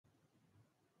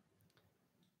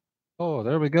Oh,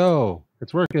 there we go.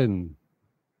 It's working.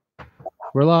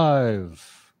 We're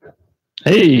live.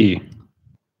 Hey.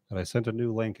 And I sent a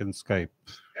new link in Skype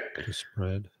to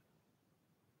spread.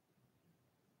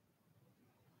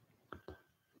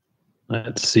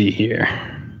 Let's see here.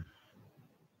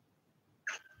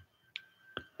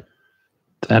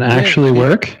 Does that actually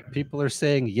work? People are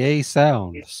saying yay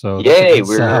sound. So yay,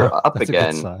 we're up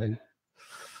again.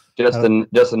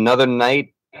 Just another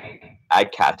night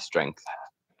at cat strength.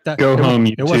 Go home,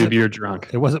 YouTube, you're drunk.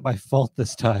 It wasn't my fault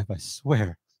this time, I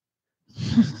swear.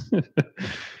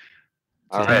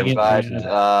 All right, but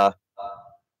I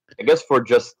guess for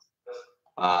just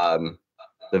the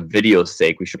video's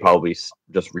sake, we should probably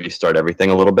just restart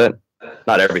everything a little bit.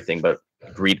 Not everything, but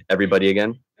greet everybody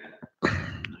again.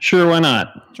 Sure, why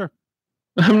not? Sure.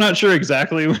 I'm not sure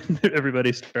exactly when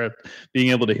everybody started being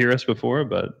able to hear us before,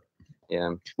 but...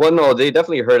 Yeah. Well, no, they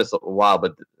definitely heard us a while,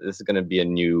 but this is going to be a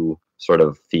new sort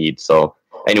of feed. So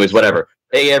anyways, whatever.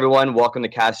 Hey, everyone. Welcome to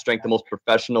Cat Strength, the most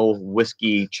professional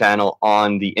whiskey channel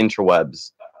on the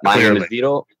interwebs. My name is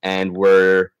Vito, and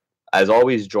we're, as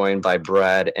always, joined by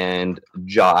Brad and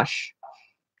Josh.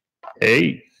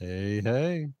 Hey. Hey,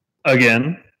 hey.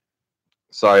 Again.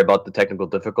 Sorry about the technical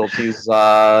difficulties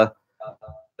that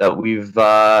we've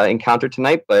encountered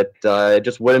tonight, but it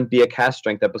just wouldn't be a Cast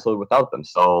Strength episode without them.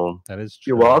 So that is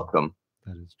true. You're welcome.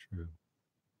 That is true.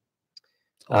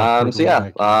 So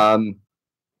yeah,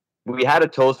 we had a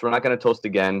toast. We're not going to toast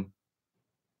again.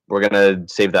 We're going to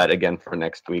save that again for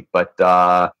next week. But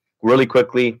really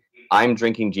quickly, I'm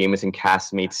drinking Jameson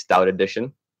Caskmate Stout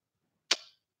Edition.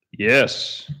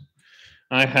 Yes.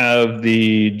 I have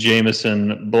the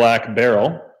Jameson Black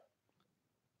Barrel.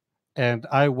 And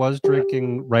I was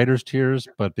drinking Writer's Tears,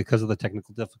 but because of the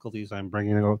technical difficulties, I'm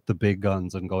bringing out the big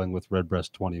guns and going with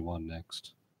Redbreast 21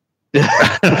 next.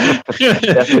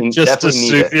 Just to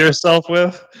soothe yourself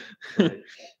with?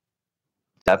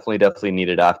 Definitely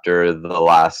needed after the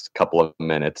last couple of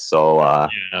minutes. So,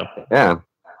 yeah.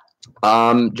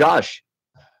 Josh.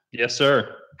 Yes,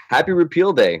 sir. Happy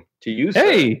Repeal Day to you, sir.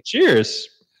 Hey, cheers.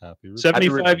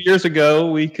 75 years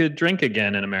ago, we could drink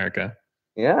again in America.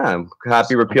 Yeah,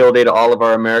 happy Repeal Day to all of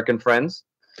our American friends.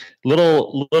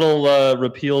 Little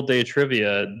Repeal Day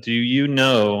trivia. Do you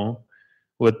know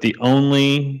what the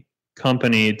only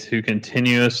company to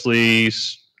continuously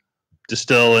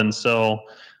distill and sell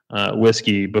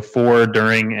whiskey before,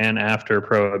 during, and after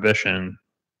Prohibition?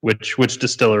 Which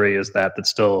distillery is that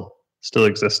still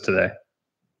exists today?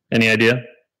 Any idea?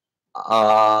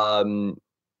 I'm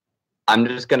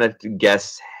just gonna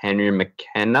guess Henry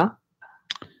McKenna.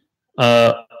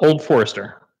 Old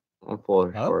Forester. Old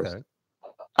Forester. Okay.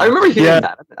 I remember hearing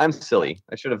that. I'm silly.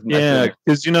 I should have. Yeah,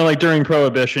 because like during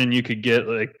Prohibition, you could get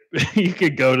you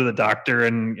could go to the doctor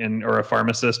and or a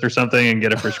pharmacist or something and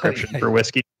get a prescription for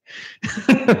whiskey.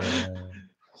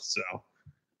 So.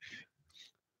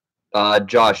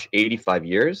 Josh, 85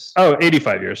 years. Oh,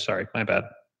 85 years. Sorry, my bad.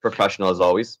 Professional as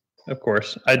always. Of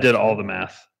course, I did all the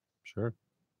math. Sure.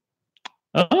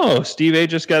 Oh, Steve A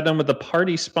just got done with the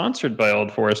party sponsored by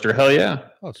Old Forester. Hell yeah!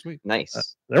 Oh, sweet,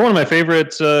 nice. They're one of my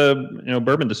favorites,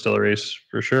 bourbon distilleries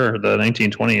for sure. The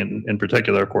 1920 in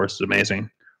particular, of course, is amazing.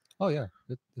 Oh yeah,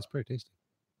 it's pretty tasty.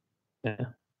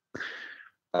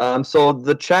 Yeah. So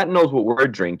the chat knows what we're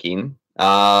drinking.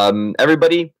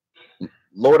 Everybody,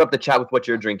 load up the chat with what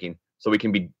you're drinking, so we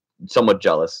can be somewhat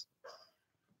jealous.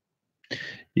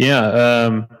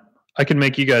 Yeah, I can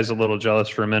make you guys a little jealous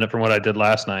for a minute from what I did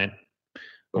last night.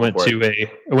 I went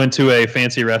to a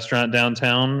fancy restaurant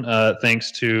downtown,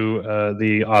 thanks to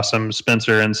the awesome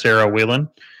Spencer and Sarah Whelan,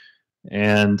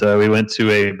 and we went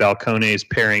to a Balcones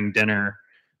pairing dinner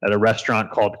at a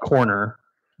restaurant called Corner.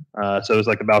 So it was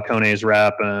like a Balcones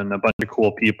wrap and a bunch of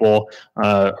cool people.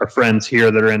 Our friends here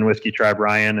that are in Whiskey Tribe,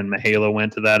 Ryan and Mihaela,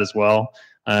 went to that as well.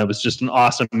 It was just an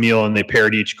awesome meal, and they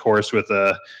paired each course with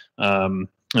a.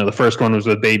 The first one was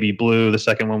with Baby Blue. The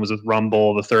second one was with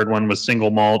Rumble. The third one was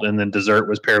single malt, and then dessert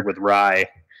was paired with rye.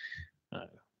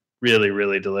 Really,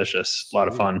 really delicious. A lot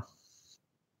of fun.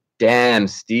 Damn,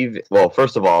 Steve. Well,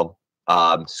 first of all,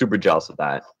 super jealous of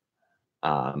that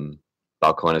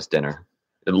Balcones dinner.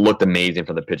 It looked amazing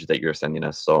from the picture that you're sending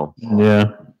us. So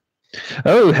yeah.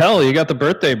 Oh hell, you got the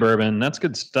birthday bourbon. That's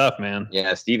good stuff, man.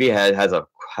 Yeah, Stevie had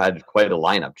quite a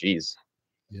lineup. Jeez.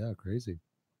 Yeah, crazy.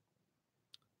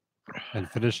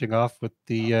 And finishing off with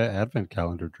the advent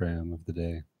calendar dram of the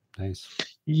day. Nice.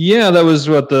 Yeah, that was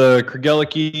what the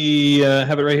Krgeliki,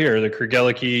 have it right here, the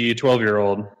Krgeliki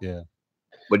 12-year-old. Yeah.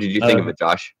 What did you think of it,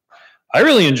 Josh? I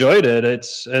really enjoyed it.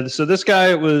 It's so this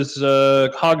guy was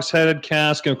hogsheaded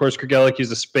cask, and of course Krgeliki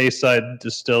is a Speyside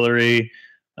distillery,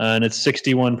 and it's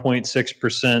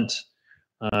 61.6%.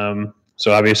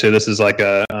 So obviously this is like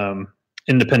a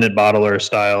independent bottler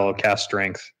style cask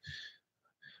strength.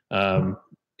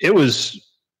 It was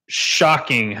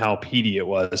shocking how peaty it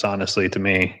was, honestly, to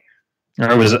me.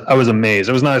 I was amazed.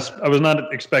 I was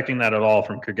not expecting that at all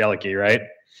from Kergeliki, right?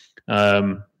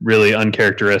 Really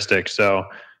uncharacteristic. So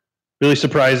really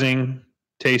surprising,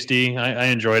 tasty. I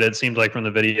enjoyed it. It seemed like from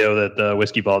the video that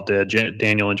Whiskey Vault did,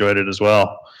 Daniel enjoyed it as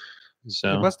well.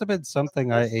 So it must have been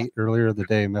something I ate earlier in the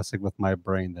day messing with my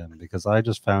brain then, because I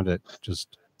just found it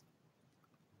just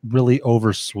really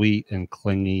oversweet and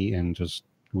clingy and just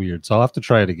weird. So I'll have to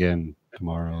try it again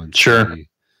tomorrow and see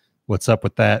what's up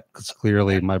with that, because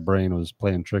clearly my brain was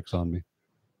playing tricks on me.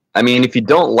 I mean, if you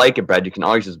don't like it, Brad, you can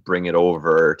always just bring it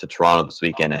over to Toronto this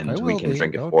weekend and we can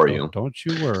drink it for you. Don't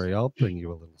you worry. I'll bring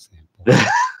you a little sample.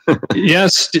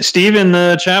 Yes, Steve in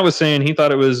the chat was saying he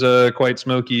thought it was quite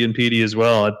smoky and peaty as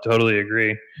well. I totally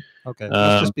agree. Okay,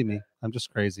 must just be me. I'm just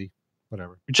crazy.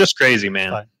 Whatever. You're just crazy,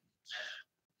 man.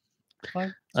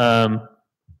 Fine.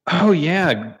 Oh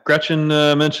yeah, Gretchen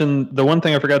mentioned the one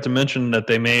thing I forgot to mention that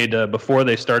they made before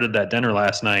they started that dinner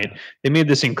last night. They made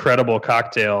this incredible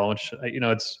cocktail, which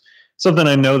it's something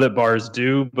I know that bars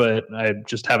do, but I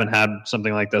just haven't had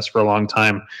something like this for a long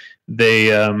time.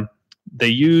 They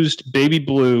used baby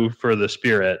blue for the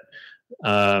spirit.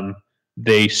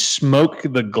 They smoke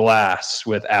the glass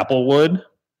with apple wood.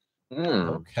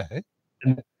 Okay.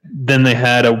 Then they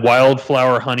had a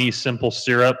wildflower honey simple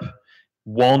syrup,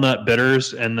 walnut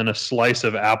bitters, and then a slice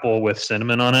of apple with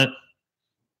cinnamon on it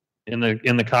in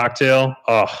the cocktail.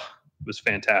 Oh, it was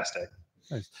fantastic.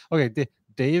 Nice. Okay,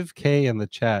 Dave K in the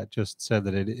chat just said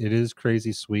that it is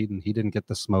crazy sweet, and he didn't get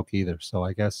the smoke either. So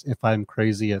I guess if I'm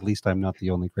crazy, at least I'm not the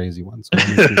only crazy one. So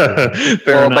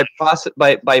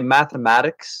by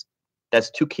mathematics,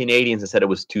 that's 2 Canadians that said it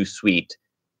was too sweet.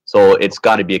 So it's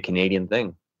got to be a Canadian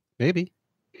thing. Maybe.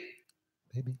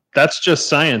 That's just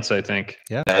science, I think.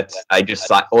 Yeah.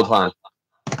 Hold on.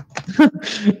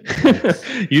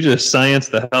 You just science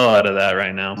the hell out of that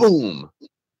right now. Boom.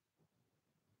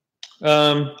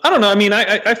 I don't know. I mean,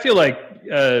 I feel like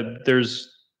there's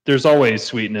always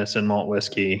sweetness in malt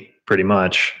whiskey, pretty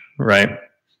much, right?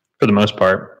 For the most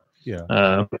part.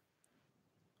 Yeah.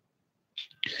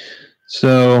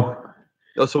 So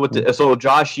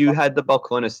Josh, you had the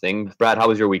Balcones thing. Brad, how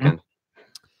was your weekend?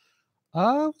 It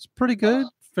was pretty good,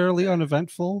 fairly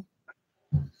uneventful.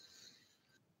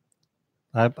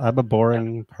 I'm a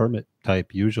boring hermit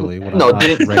type usually. When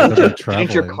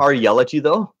Didn't your car yell at you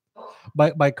though?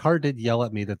 My car did yell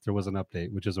at me that there was an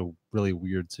update, which is a really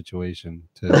weird situation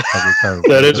to have your car.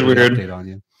 That is weird. Update on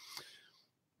you.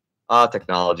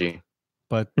 Technology.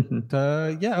 But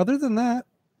yeah, other than that,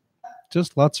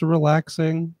 just lots of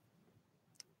relaxing,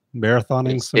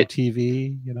 marathoning some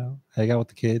TV. Hang out with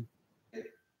the kid.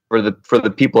 For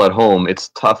the people at home, it's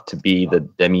tough to be the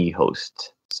demi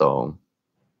host. So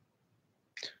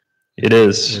it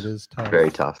is. It is tough.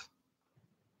 Very tough.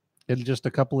 In just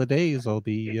a couple of days, I'll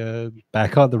be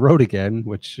back on the road again,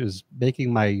 which is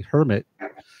making my hermit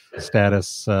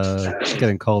status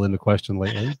getting called into question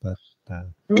lately.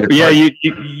 But yeah,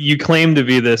 you claim to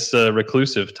be this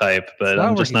reclusive type, but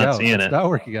I'm just not seeing it. It's not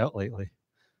working out lately.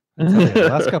 The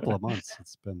last couple of months,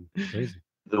 it's been crazy.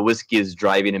 The whiskey is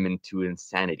driving him into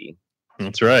insanity.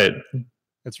 That's right.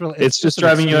 It's just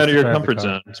driving you out of your comfort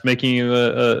zone. It's making you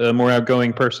a more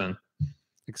outgoing person.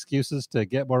 Excuses to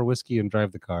get more whiskey and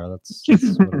drive the car. That's what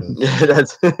it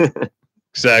is.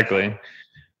 Exactly.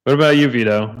 What about you,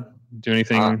 Vito? Do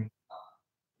anything?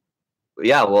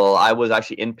 Yeah, well, I was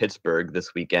actually in Pittsburgh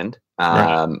this weekend.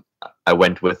 Right. I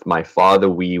went with my father.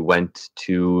 We went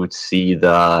to see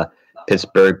the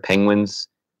Pittsburgh Penguins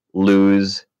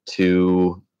lose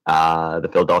to the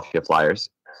Philadelphia Flyers,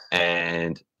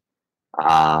 and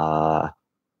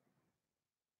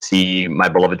see my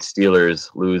beloved Steelers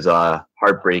lose a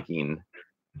heartbreaking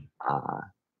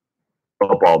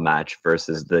football match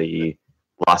versus the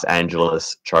Los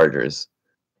Angeles Chargers.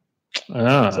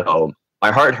 So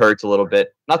my heart hurts a little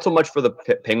bit. Not so much for the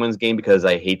Penguins game because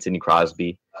I hate Sidney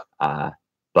Crosby,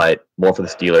 but more for the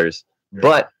Steelers.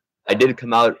 But I did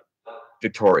come out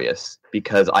victorious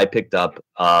because I picked up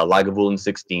Lagavulin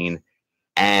 16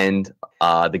 and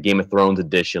the Game of Thrones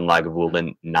edition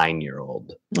Lagavulin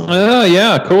 9-year-old. Oh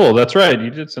yeah, cool. That's right. You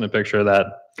did send a picture of that.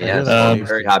 Yeah, so I'm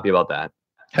very happy about that.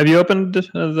 Have you opened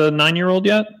the 9-year-old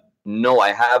yet? No,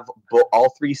 I have all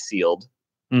 3 sealed.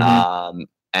 Mm-hmm.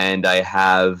 And I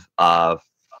have a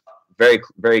very,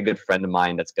 very good friend of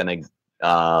mine that's going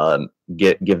to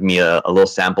give me a little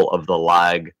sample of the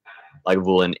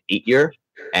Lagavulin 8-year.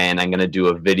 And I'm going to do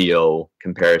a video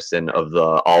comparison of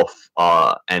the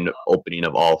and opening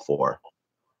of all 4.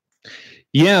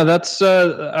 Yeah, that's.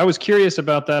 I was curious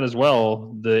about that as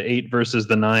well. The 8 versus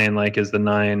the 9. Like, is the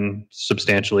 9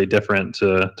 substantially different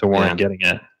to warrant getting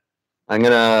it? I'm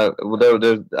gonna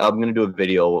do a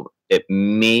video. It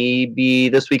may be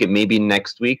this week. It may be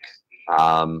next week.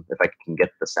 If I can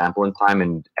get the sample in time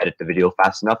and edit the video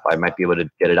fast enough, I might be able to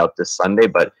get it out this Sunday.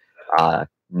 But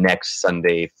next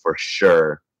Sunday for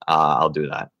sure, I'll do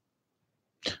that.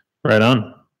 Right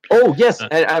on. Oh yes,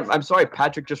 and I'm sorry.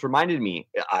 Patrick just reminded me.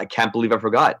 I can't believe I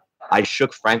forgot. I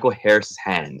shook Franco Harris's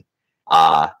hand.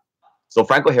 So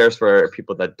Franco Harris, for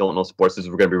people that don't know sports, this is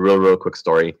going to be a real quick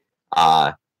story.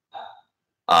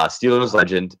 Steelers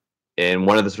legend in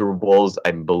one of the Super Bowls.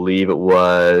 I believe it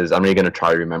was. I'm not going to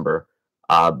try to remember.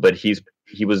 But he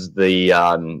was the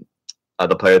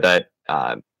player that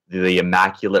the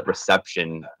Immaculate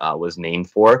Reception was named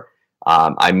for.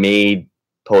 I may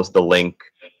post the link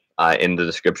in the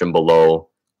description below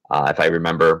if I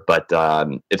remember. But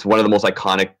it's one of the most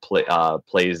iconic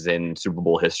plays in Super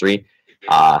Bowl history.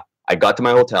 I got to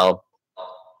my hotel,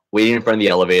 waiting in front of the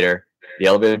elevator. The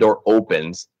elevator door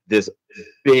opens. This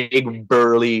big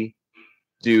burly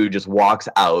dude just walks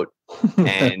out,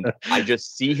 and I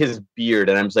just see his beard,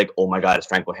 and I'm just like, oh my god, it's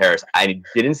Franco Harris. I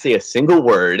didn't say a single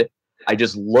word. I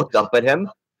just looked up at him,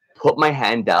 put my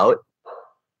hand out.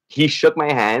 He shook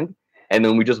my hand, and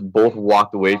then we just both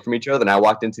walked away from each other. Then I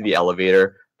walked into the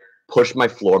elevator, pushed my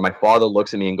floor. My father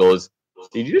looks at me and goes,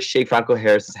 did you just shake Franco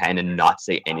Harris's hand and not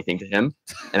say anything to him?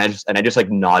 And I just like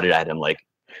nodded at him like,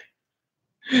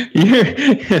 you're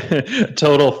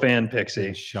total fan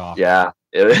pixie. Shock. yeah.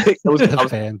 I was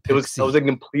Fan in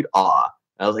complete awe.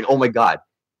 I was like, oh my god.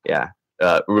 Yeah.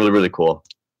 Really cool.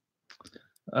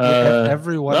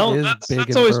 Everyone is that's, big. That's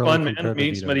and always burly fun, man. compared to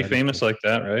Meeting Vito somebody Vea. famous like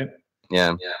that, right?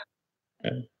 Yeah.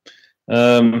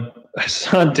 I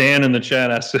saw Dan in the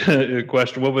chat ask a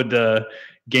question. What would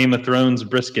Game of Thrones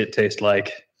brisket taste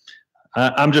like?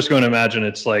 I'm just going to imagine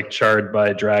it's like charred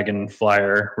by dragon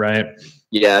flyer, right?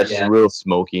 Yeah, it's real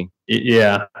smoky.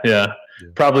 Yeah.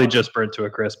 Probably just burnt to a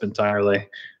crisp entirely.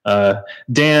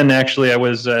 Dan, actually, I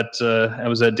was at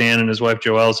Dan and his wife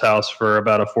Joelle's house for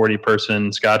about a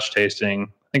 40-person Scotch tasting.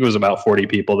 I think it was about 40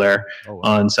 people there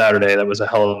on Saturday. That was a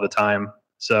hell of a time.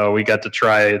 So we got to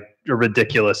try a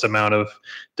ridiculous amount of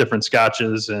different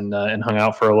scotches and hung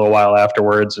out for a little while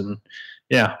afterwards. And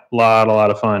yeah, a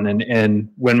lot of fun. And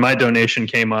when my donation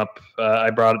came up, I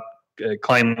brought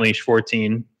Klein Leash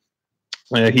 14.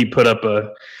 He put up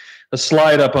a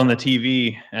slide up on the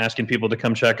TV asking people to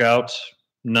come check out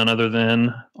none other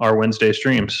than our Wednesday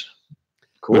streams.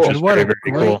 Cool. Which is what very, a very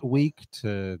great cool. week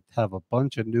to have a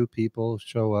bunch of new people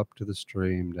show up to the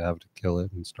stream to have to kill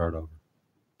it and start over.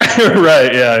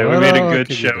 Right, yeah. We made a What good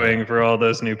can you do? showing for all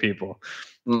those new people.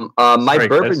 My Great,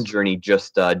 bourbon guys. journey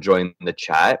just joined the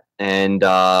chat, and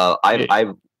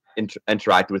I've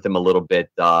interacted with him a little bit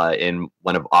in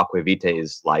one of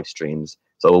Aquavite's live streams.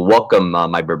 So welcome,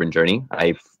 my bourbon journey.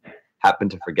 I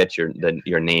happened to forget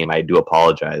your name. I do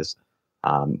apologize.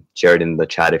 Share it in the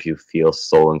chat if you feel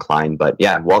so inclined. But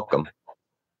yeah, welcome.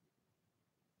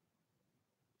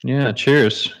 Yeah,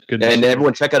 cheers. Good. And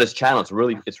everyone check out his channel. It's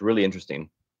really interesting.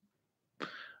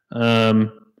 So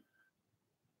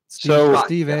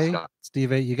Steve yes, A, Scott.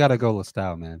 Steve A, you got to go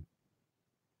Listau, man.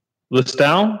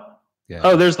 Listau? Yeah.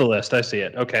 Oh, there's the list. I see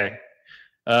it. Okay.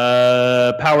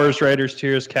 Powers, Writers,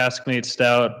 Tears, Caskmate,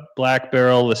 Stout, Black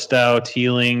Barrel, Listau,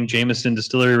 Teeling, Jameson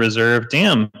Distillery Reserve.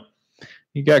 Damn,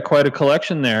 you got quite a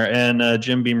collection there. And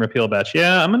Jim Beam Repeal Batch.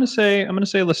 Yeah, I'm gonna say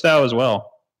Listau as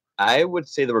well. I would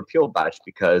say the repeal batch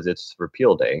because it's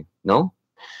repeal day. No,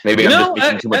 maybe I'm just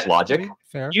making too much logic.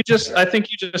 Fair. I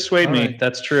think you just swayed All me. right.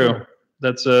 That's true. Sure.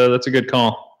 That's a good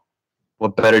call.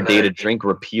 What better day to drink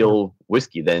repeal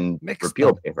whiskey than Mix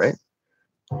repeal them. day, right?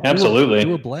 Absolutely.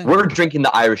 Do a blend. We're drinking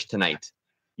the Irish tonight.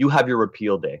 You have your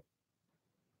repeal day.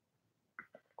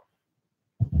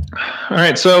 All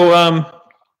right. So,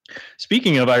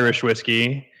 speaking of Irish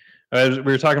whiskey, we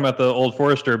were talking about the Old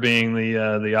Forester being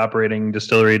the operating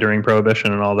distillery during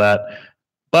Prohibition and all that.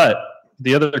 But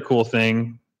the other cool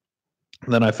thing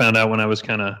that I found out when I was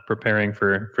kind of preparing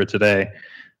for today,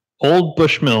 Old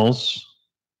Bushmills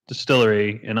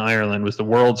Distillery in Ireland was the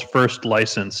world's first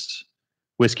licensed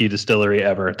whiskey distillery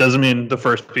ever. It doesn't mean the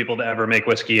first people to ever make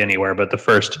whiskey anywhere, but the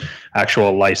first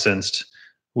actual licensed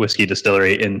whiskey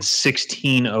distillery in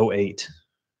 1608.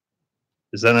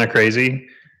 Is that not crazy?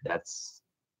 That's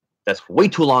way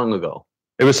too long ago.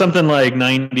 It was something like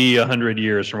 90, 100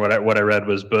 years from what I read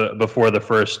was before the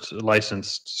first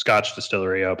licensed Scotch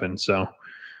distillery opened. So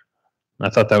I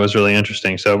thought that was really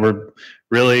interesting. So we're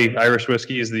really, Irish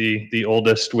whiskey is the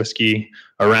oldest whiskey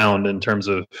around in terms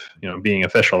of, being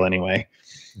official anyway.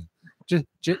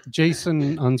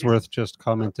 Jason Unsworth just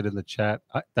commented in the chat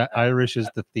that Irish is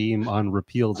the theme on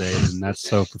Repeal Day, and that's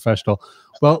so professional.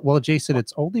 Well, Jason,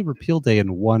 it's only Repeal Day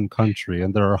in one country,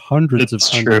 and there are hundreds of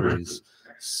countries.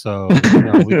 So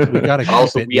we got to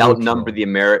also we outnumber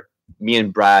me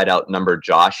and Brad outnumber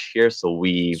Josh here, so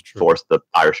we forced the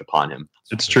Irish upon him.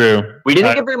 It's true. We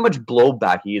didn't get very much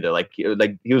blowback either. Like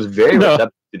he was very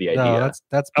receptive to the idea. No,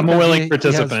 that's I'm a willing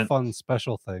participant. He has fun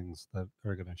special things that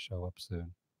are going to show up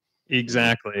soon.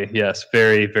 Exactly. Yes.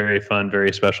 Very, very fun,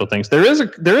 very special things. There is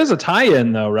a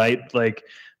tie-in though, right? Like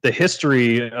the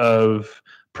history of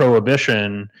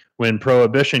Prohibition. When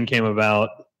Prohibition came about,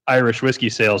 Irish whiskey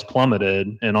sales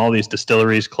plummeted and all these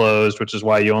distilleries closed, which is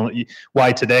why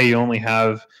today you only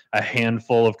have a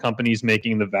handful of companies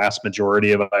making the vast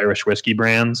majority of Irish whiskey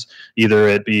brands, either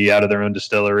it be out of their own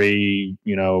distillery,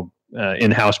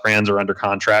 in-house brands or under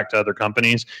contract to other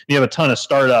companies. You have a ton of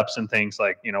startups and things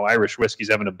like, Irish whiskey's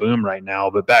having a boom right now,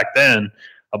 but back then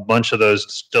a bunch of those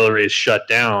distilleries shut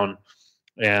down,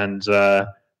 and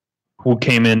who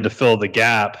came in to fill the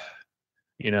gap,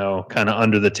 kind of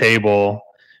under the table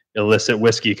illicit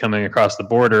whiskey coming across the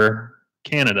border,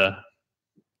 Canada.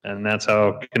 And that's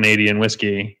how Canadian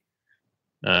whiskey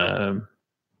kind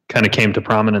of came to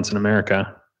prominence in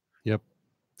America. Yep.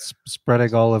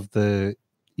 Spreading all of the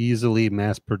easily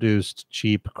mass-produced,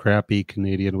 cheap, crappy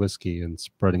Canadian whiskey and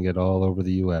spreading it all over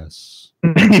the U.S.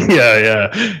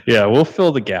 Yeah. We'll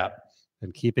fill the gap.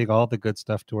 And keeping all the good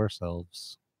stuff to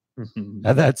ourselves. And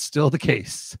that's still the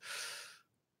case.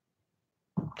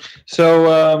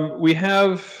 So we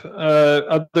have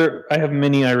I have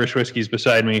many Irish whiskeys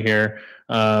beside me here,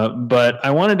 but I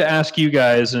wanted to ask you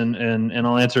guys, and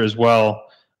I'll answer as well.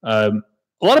 A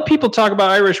lot of people talk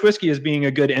about Irish whiskey as being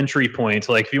a good entry point.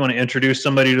 Like if you want to introduce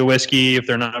somebody to whiskey, if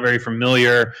they're not very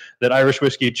familiar, that Irish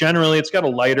whiskey generally it's got a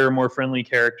lighter, more friendly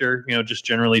character. Just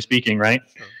generally speaking, right?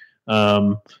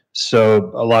 Sure.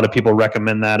 So a lot of people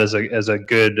recommend that as a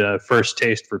good first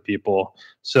taste for people.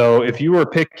 So if you were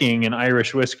picking an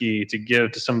Irish whiskey to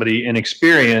give to somebody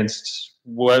inexperienced,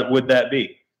 what would that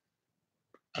be?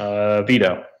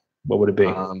 Vito, what would it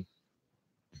be?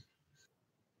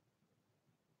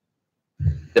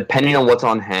 Depending on what's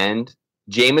on hand,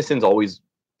 Jameson's always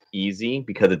easy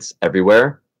because it's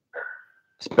everywhere,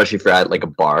 especially if you're at like a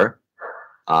bar.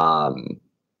 And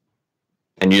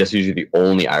that's usually the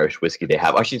only Irish whiskey they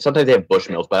have. Actually, sometimes they have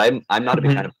Bushmills, but I'm not a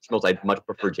big fan of Bushmills. I much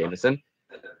prefer Jameson.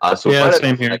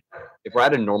 Same here. If we're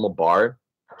at a normal bar,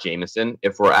 Jameson.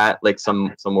 If we're at like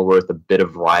somewhere with a bit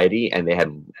of variety and they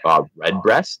had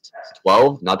Redbreast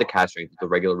 12, not the cask strength, the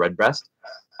regular Redbreast,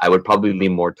 I would probably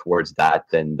lean more towards that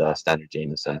than the standard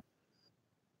Jameson.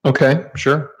 Okay,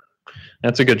 sure.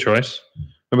 That's a good choice.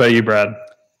 What about you, Brad?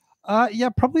 Yeah,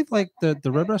 probably like the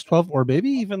Redbreast 12 or maybe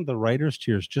even the Writer's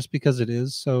Cheers, just because it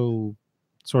is so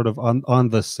sort of on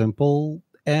the simple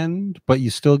end, but you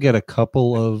still get a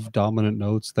couple of dominant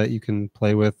notes that you can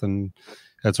play with and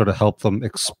sort of help them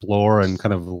explore and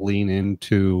kind of lean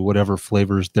into whatever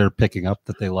flavors they're picking up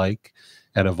that they like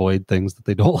and avoid things that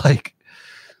they don't like.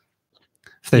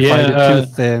 If they find it too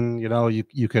thin,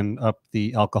 you can up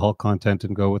the alcohol content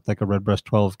and go with like a Redbreast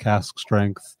 12 cask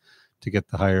strength to get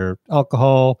the higher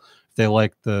alcohol. If they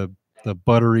like the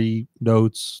buttery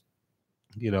notes,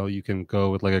 you can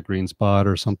go with like a Green Spot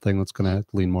or something that's going to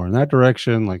lean more in that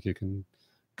direction. Like you can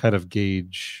kind of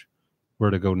gauge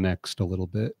where to go next a little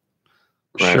bit.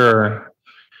 Right. Sure.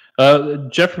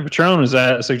 Jeffrey Patron is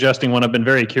suggesting one I've been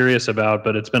very curious about,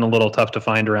 but it's been a little tough to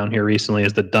find around here recently,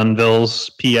 is the Dunville's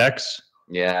PX.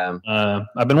 Yeah.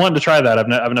 I've been wanting to try that.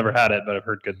 I've never had it, but I've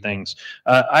heard good things.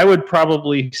 I would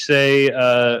probably say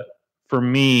for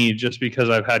me, just because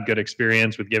I've had good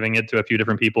experience with giving it to a few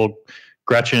different people,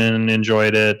 Gretchen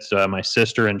enjoyed it. My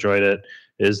sister enjoyed it,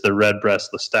 is the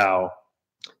Redbreast Listowel.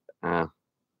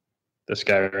 This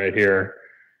guy right here.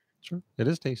 Sure. It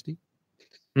is tasty.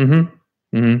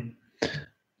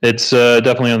 It's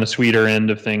definitely on the sweeter end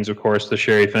of things, of course, the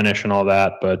sherry finish and all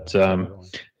that, but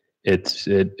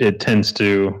it tends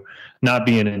to not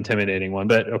be an intimidating one.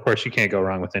 But of course, you can't go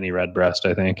wrong with any Redbreast,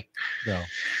 I think. No.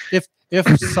 If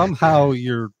somehow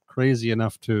you're crazy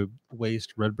enough to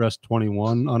waste Redbreast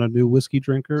 21 on a new whiskey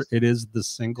drinker, it is the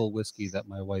single whiskey that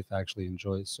my wife actually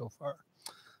enjoys so far.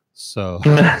 So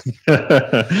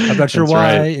I'm not sure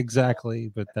why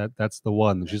exactly, but that's the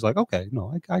one. She's like, okay,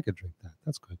 no, I could drink that.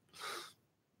 That's good.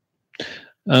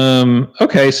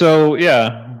 Okay, so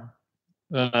yeah,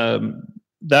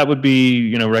 that would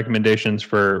be recommendations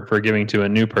for giving to a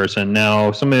new person.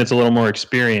 Now, somebody that's a little more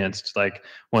experienced, like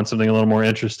wants something a little more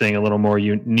interesting, a little more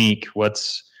unique. What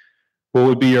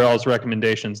would be your all's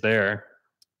recommendations there?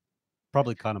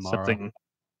 Probably Connemara.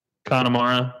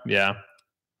 Connemara, yeah.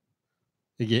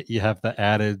 You have the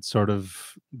added sort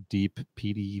of deep,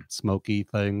 peaty, smoky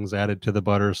things added to the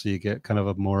butter, so you get kind of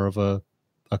a more of a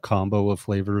combo of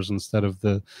flavors instead of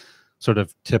the sort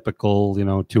of typical,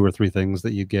 2 or 3 things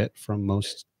that you get from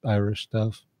most Irish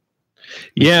stuff.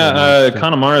 Yeah,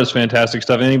 Connemara is fantastic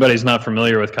stuff. Anybody's not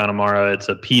familiar with Connemara, it's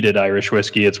a peated Irish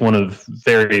whiskey. It's one of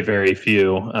very, very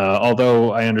few.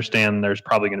 Although I understand there's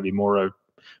probably going to be more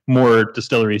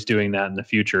distilleries doing that in the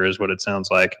future, is what it sounds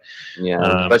like.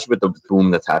 Yeah, especially with the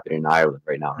boom that's happening in Ireland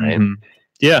right now, right? Mm-hmm.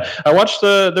 Yeah, I watched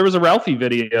there was a Ralphie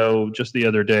video just the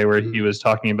other day where he was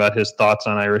talking about his thoughts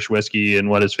on Irish whiskey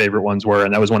and what his favorite ones were,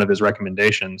 and that was one of his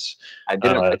recommendations. I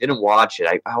didn't watch it.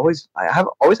 I always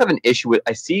have an issue with.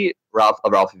 I see a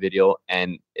Ralphie video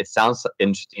and it sounds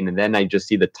interesting, and then I just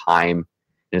see the time,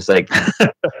 and it's like.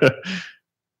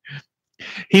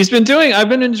 I've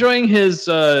been enjoying his.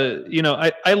 I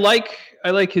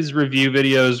like his review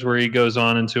videos where he goes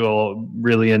on into a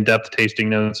really in-depth tasting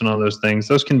notes and all those things.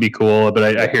 Those can be cool, but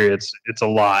I hear it's a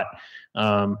lot.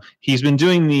 He's been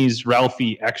doing these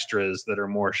Ralphie extras that are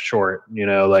more short,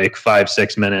 like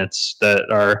 5-6 minutes, that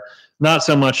are not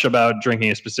so much about drinking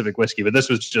a specific whiskey, but this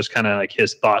was just kind of like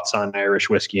his thoughts on Irish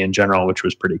whiskey in general, which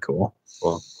was pretty cool.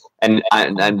 Cool. And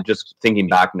I'm just thinking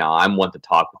back now, I'm one to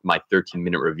talk with my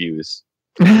 13-minute reviews.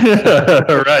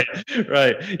 right.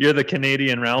 You're the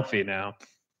Canadian Ralphie now.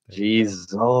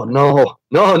 Jeez. Oh, no.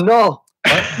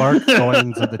 Mark going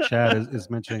into the chat is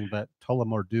mentioning that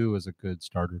Tullamore Dew is a good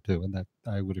starter too, and that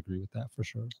I would agree with that for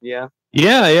sure. Yeah,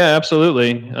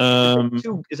 absolutely.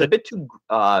 It's a bit too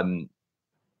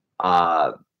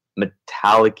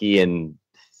metallic-y and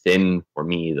thin for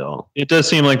me, though. It does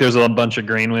seem like there's a bunch of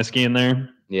grain whiskey in there.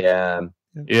 Yeah.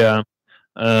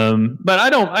 But I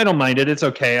don't mind it. It's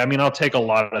okay. I mean, I'll take a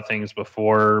lot of things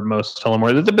before most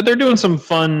Tullamore, but they're doing some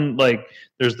fun. Like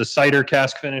there's the cider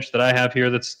cask finish that I have here.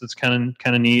 That's kind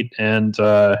of neat, and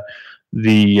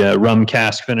the rum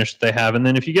cask finish that they have. And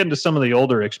then if you get into some of the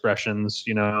older expressions,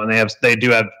 and they do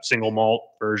have single malt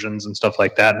versions and stuff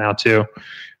like that now too.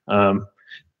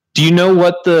 Do you know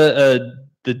what the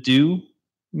dew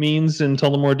means in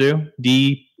Tullamore Dew?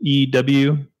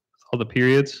 DEW, all the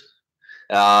periods.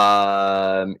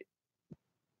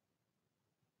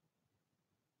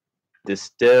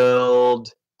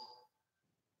 Distilled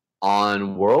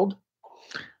on world?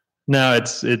 No, it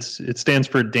stands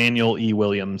for Daniel E.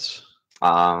 Williams.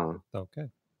 Okay.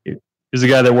 He's a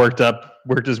guy that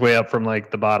worked his way up from like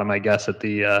the bottom, I guess, at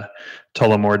the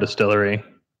Tullamore distillery.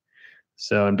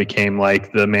 So, and became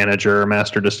like the manager or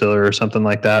master distiller or something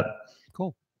like that.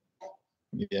 Cool.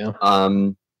 Yeah.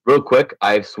 Real quick,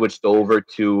 I've switched over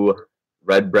to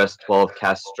Redbreast 12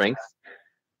 cask strength.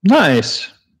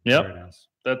 Nice. Yep. Nice.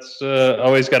 That's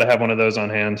always got to have one of those on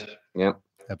hand. Yep.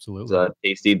 Absolutely.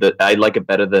 It's tasty. I like it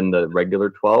better than the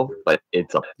regular 12, but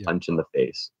it's a punch in the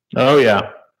face. Oh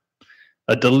yeah.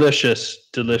 A delicious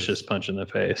punch in the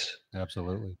face.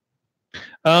 Absolutely.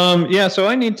 Yeah, so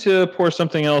I need to pour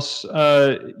something else.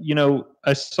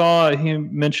 I saw him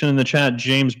mention in the chat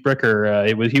James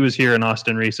Bricker. He was here in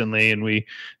Austin recently, and we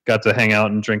got to hang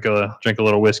out and drink a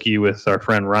little whiskey with our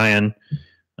friend Ryan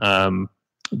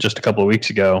just a couple of weeks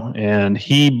ago, and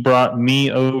he brought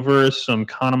me over some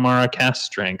Connemara cask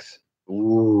strength.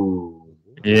 Ooh.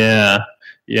 Yeah.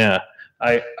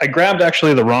 I grabbed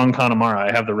actually the wrong Connemara.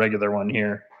 I have the regular one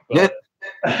here. But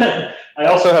I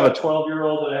also have a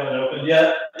 12-year-old that I haven't opened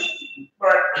yet.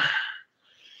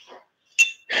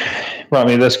 Brought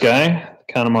me this guy,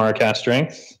 Connemara cask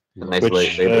strength. Nice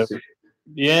label.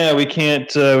 Yeah, we can't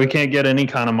get any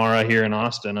Connemara here in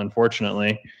Austin,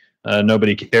 unfortunately.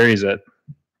 Nobody carries it.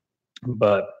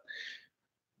 But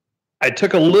I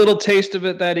took a little taste of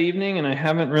it that evening, and I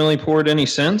haven't really poured any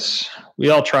since. We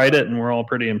all tried it, and we're all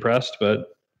pretty impressed,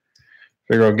 but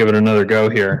figure I'll give it another go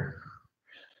here.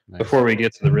 Nice. Before we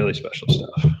get to the really special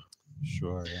stuff.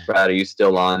 Sure. Yeah. Brad, are you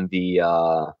still on the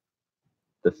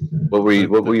what were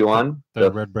you on?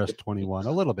 The Redbreast 21.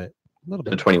 A little bit.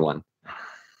 The 21.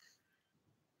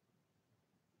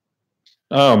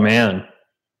 Oh man.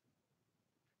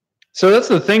 So that's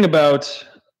the thing about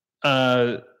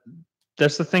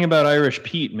Irish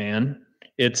peat, man.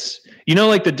 It's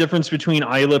like the difference between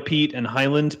Islay peat and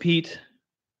Highland peat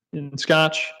in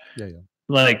Scotch. Yeah.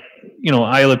 Like,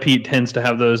 Islay peat tends to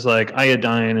have those like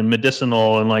iodine and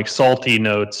medicinal and like salty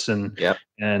notes and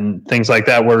things like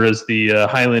that, whereas the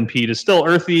Highland peat is still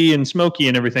earthy and smoky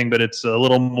and everything, but it's a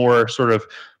little more sort of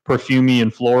perfumey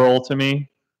and floral to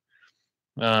me.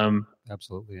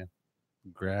 Absolutely, yeah.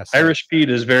 Grass. Irish peat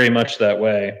is very much that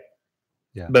way.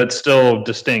 Yeah, but it's still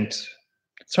distinct.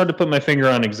 It's hard to put my finger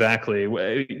on exactly.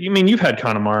 You mean you've had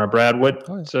Connemara, Brad?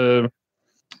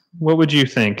 what would you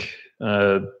think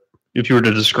if you were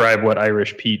to describe what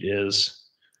Irish peat is?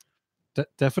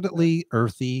 Definitely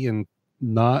earthy and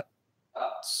not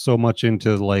so much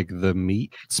into like the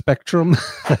meat spectrum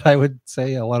that I would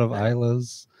say a lot of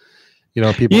Islays.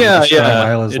 People describe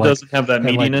Islays it like, doesn't have that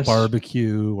meatiness. Like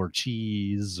barbecue or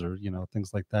cheese or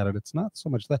things like that, and it's not so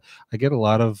much that. I get a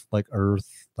lot of like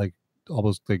earth, like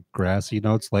almost like grassy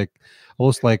notes, like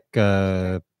almost like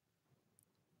a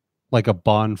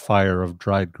bonfire of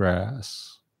dried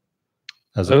grass.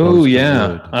 Oh yeah,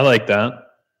 wood. I like that.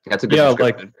 That's a good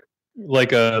description.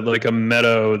 like a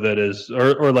meadow that is,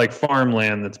 or like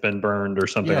farmland that's been burned or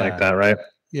something like that, right?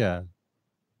 Yeah.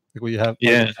 Like what you have.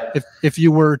 Yeah. If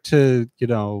you were to,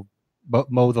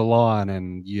 mow the lawn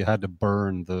and you had to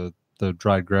burn the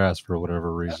dried grass for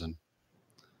whatever reason.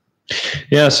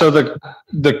 Yeah. So the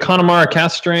Connemara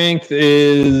cast strength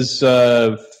is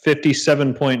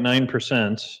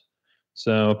 57.9%.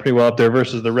 So pretty well up there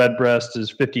versus the red breast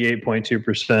is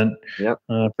 58.2%. Yep.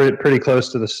 Pretty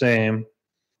close to the same.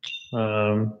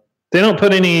 They don't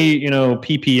put any,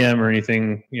 ppm or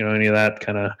anything, any of that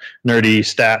kind of nerdy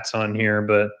stats on here,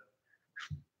 but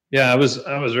yeah, I was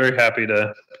very happy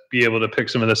to be able to pick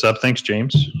some of this up. Thanks,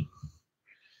 James.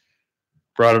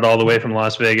 Brought it all the way from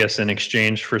Las Vegas in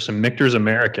exchange for some Michter's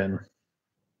American.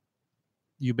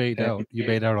 You bailed out. You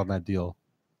bailed out on that deal.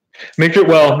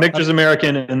 Michter's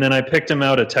American, and then I picked him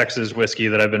out a Texas whiskey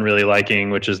that I've been really liking,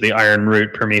 which is the Iron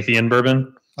Root Promethean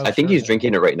bourbon. I think he's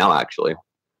drinking it right now, actually.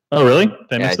 Oh, really? Did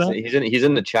I miss that? He's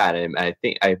in the chat, and I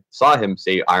think I saw him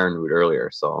say Iron Root earlier,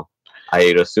 so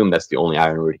I'd assume that's the only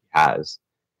Iron Root he has.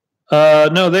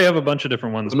 No, they have a bunch of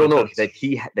different ones. No, that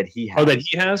he has. Oh, that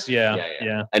he has?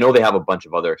 Yeah. I know they have a bunch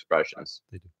of other expressions.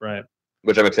 Right.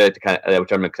 Which I'm excited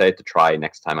to try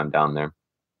next time I'm down there.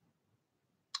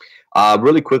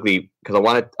 Really quickly, because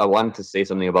I wanted to say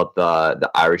something about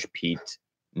the Irish peat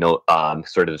note,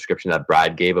 sort of description that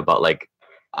Brad gave about like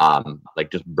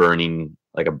just burning,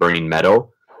 like a burning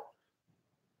meadow.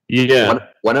 Yeah.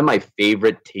 One of my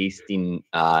favorite tasting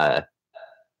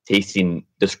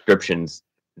descriptions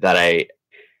that I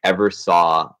ever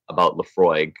saw about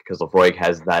Laphroaig, because Laphroaig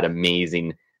has that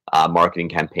amazing marketing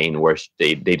campaign where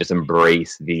they just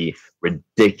embrace the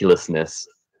ridiculousness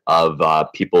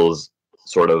of people's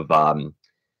sort of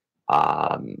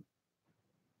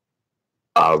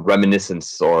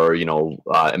reminiscence or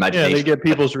imagination. Yeah, they get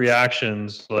people's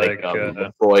reactions like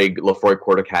Laphroaig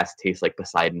Quartercast tastes like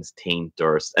Poseidon's taint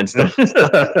and stuff. stuff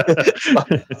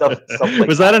like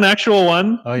was that an actual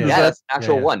one? Oh yeah, that's an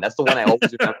actual one. That's the one I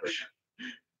always remember.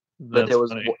 But there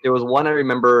was one I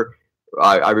remember.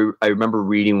 I remember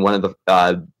reading one of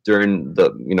the during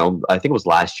the I think it was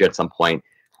last year at some point.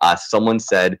 Someone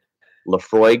said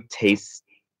Laphroaig tastes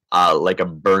like a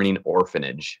burning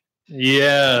orphanage.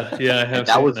 Yeah, I have.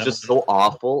 That was just so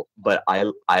awful, but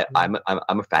I'm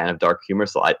a fan of dark humor,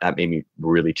 so that made me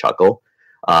really chuckle.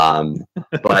 But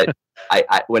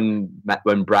when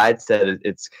Brad said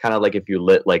it's kind of like if you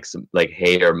lit like some like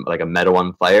hay or like a meadow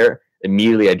on fire,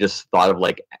 immediately I just thought of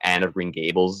like Anne of Green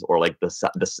Gables or like this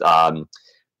what's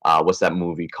that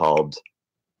movie called?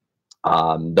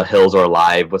 The Hills Are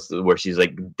Alive. Where she's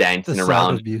like dancing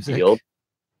around the field.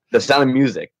 The Sound of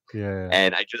Music. Yeah.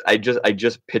 And I just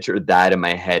pictured that in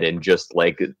my head, and just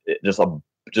a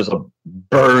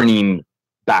burning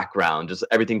background, just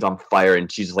everything's on fire, and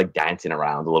she's just like dancing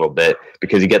around a little bit,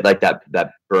 because you get like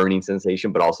that burning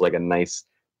sensation, but also like a nice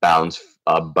balanced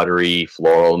buttery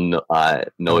floral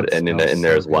note in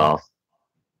there as well.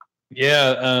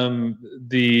 Yeah,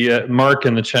 the Mark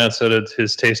in the chat said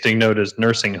his tasting note is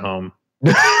nursing home.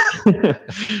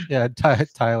 Yeah,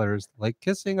 Tyler's like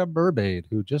kissing a mermaid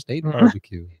who just ate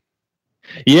barbecue.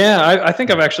 Yeah, I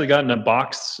think I've actually gotten a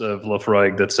box of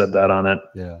Laphroaig that said that on it.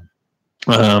 Yeah,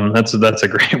 that's a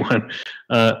great one.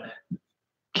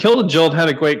 Killed Jolt had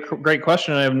a great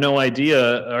question. I have no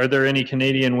idea. Are there any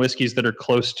Canadian whiskeys that are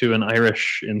close to an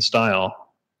Irish in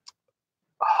style?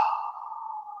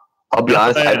 I'll be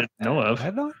honest, I know of.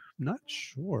 I'm not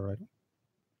sure.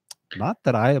 Not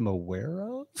that I am aware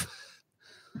of,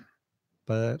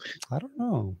 but I don't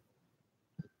know.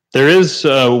 There is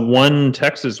one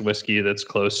Texas whiskey that's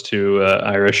close to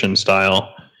Irish in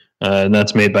style, and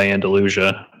that's made by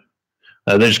Andalusia.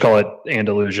 They just call it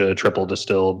Andalusia triple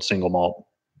distilled single malt.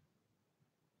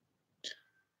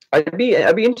 I'd be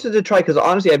interested to try, because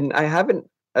honestly, I haven't,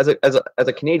 as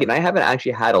a Canadian, I haven't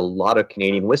actually had a lot of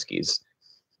Canadian whiskeys,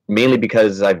 mainly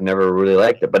because I've never really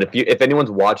liked it. But if anyone's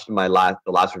watched the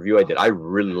last review I did, I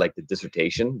really liked the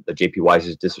dissertation, the JP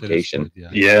Wise's dissertation.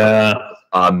 Yeah,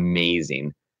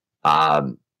 amazing.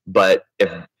 But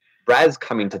Brad's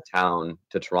coming to town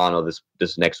to Toronto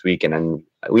this next weekend, and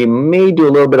we may do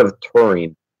a little bit of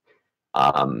touring.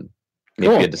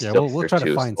 Maybe a distillery we'll try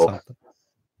to find something.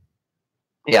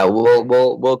 Yeah,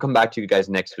 we'll come back to you guys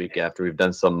next week after we've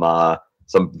done some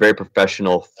very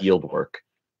professional field work.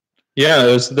 Yeah,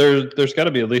 there's got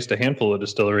to be at least a handful of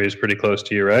distilleries pretty close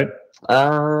to you, right?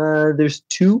 There's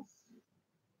 2,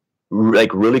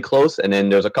 like really close, and then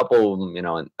there's a couple,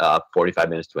 45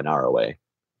 minutes to an hour away.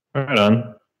 Right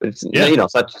on. It's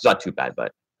it's not too bad,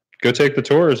 but go take the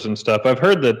tours and stuff. I've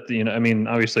heard that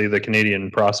obviously the Canadian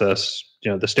process,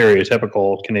 the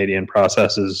stereotypical Canadian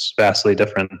process is vastly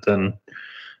different than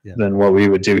what we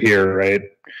would do here, right?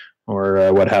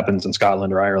 Or what happens in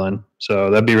Scotland or Ireland. So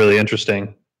that'd be really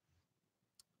interesting.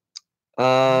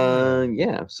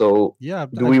 Yeah. So yeah,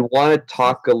 do we want to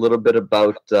talk a little bit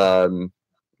about some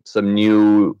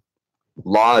new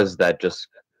laws that just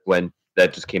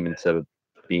came into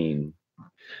being?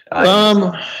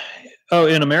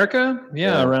 In America?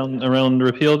 Yeah. Around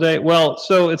Repeal Day. Well,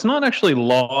 so it's not actually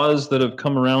laws that have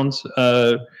come around.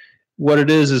 What it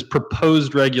is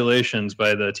proposed regulations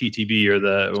by the TTB or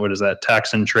the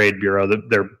Tax and Trade Bureau that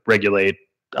they regulate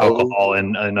alcohol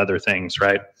and other things,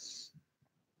 right?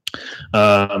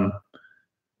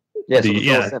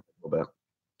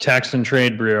 Tax and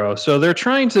Trade Bureau. So they're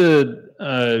trying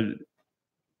to.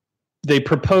 They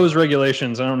propose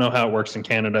regulations. I don't know how it works in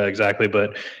Canada exactly,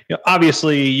 but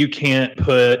obviously you can't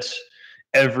put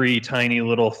every tiny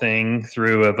little thing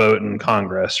through a vote in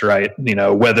Congress, right?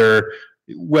 Whether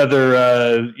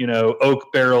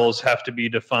oak barrels have to be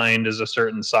defined as a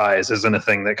certain size isn't a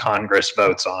thing that Congress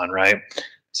votes on, right?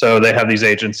 So they have these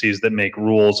agencies that make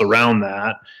rules around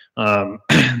that.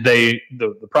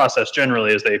 The process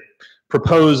generally is they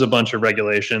propose a bunch of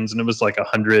regulations, and it was like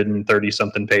 130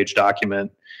 something page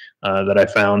document that I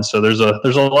found. So there's a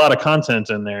lot of content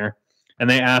in there, and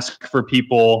they ask for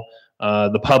people,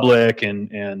 the public,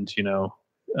 and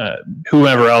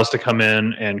whoever else to come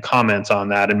in and comment on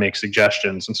that and make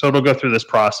suggestions. And so it'll go through this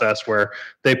process where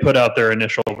they put out their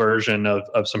initial version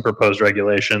of some proposed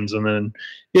regulations, and then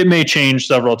it may change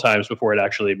several times before it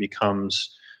actually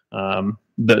becomes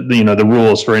the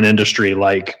rules for an industry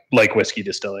like whiskey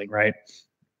distilling, right?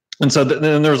 And so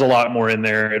then there's a lot more in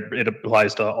there. It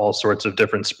applies to all sorts of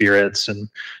different spirits,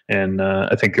 and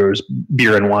I think there was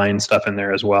beer and wine stuff in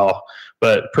there as well.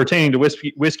 But pertaining to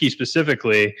whiskey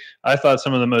specifically, I thought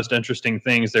some of the most interesting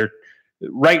things there.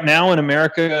 Right now in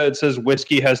America, it says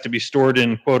whiskey has to be stored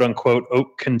in quote unquote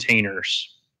oak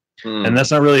containers, and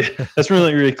that's not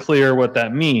really clear what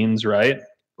that means, right?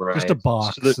 Right. Just a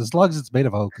box. So as long as it's made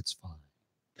of oak, it's fine.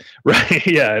 Right.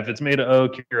 Yeah. If it's made of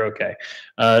oak, you're okay.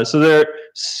 So they're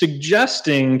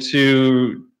suggesting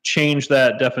to change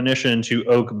that definition to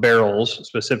oak barrels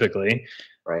specifically,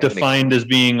 right, defined as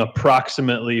being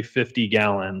approximately 50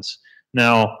 gallons.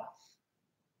 Now,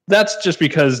 that's just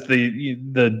because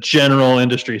the general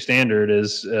industry standard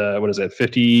is,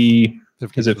 50?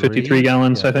 Is it 53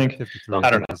 gallons? Yeah, I think. 53,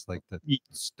 I don't know. It's like the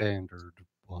standard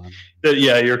one.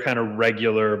 Your kind of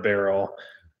regular barrel.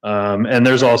 And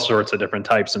there's all sorts of different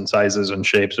types and sizes and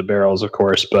shapes of barrels, of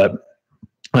course, but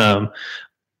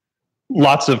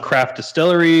lots of craft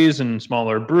distilleries and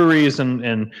smaller breweries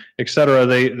and et cetera,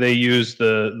 they use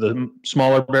the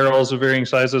smaller barrels of varying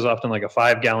sizes, often like a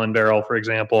 5-gallon barrel, for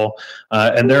example.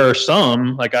 And there are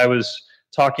some, like I was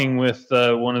talking with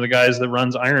one of the guys that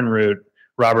runs Iron Root,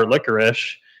 Robert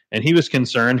Licorice, and he was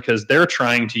concerned because they're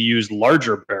trying to use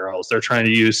larger barrels. They're trying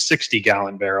to use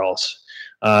 60-gallon barrels.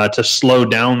 To slow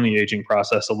down the aging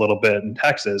process a little bit in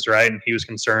Texas, right? And he was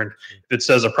concerned, if it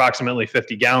says approximately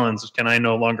 50 gallons, can I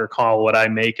no longer call what I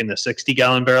make in the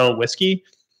 60-gallon barrel whiskey,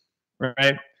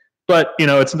 right? But,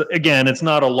 it's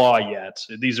not a law yet.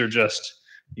 These are just,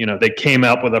 they came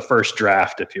up with a first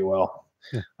draft, if you will.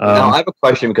 Now, I have a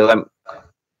question because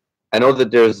I know that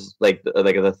there's like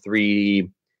the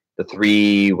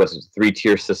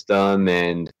three-tier system,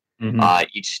 and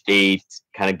each state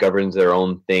kind of governs their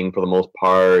own thing for the most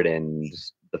part, and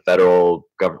the federal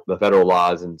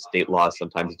laws and state laws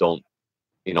sometimes don't,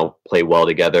 play well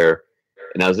together.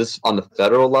 And now, is this on the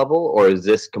federal level, or is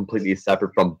this completely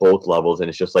separate from both levels, and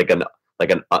it's just like an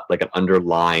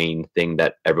underlying thing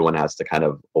that everyone has to kind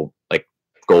of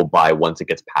go by once it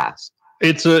gets passed?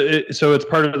 So it's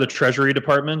part of the Treasury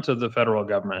Department of the federal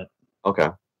government. Okay.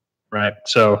 Right.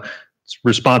 So it's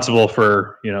responsible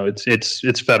for,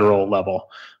 it's federal level.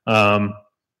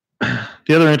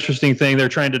 The other interesting thing, they're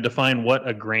trying to define what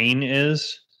a grain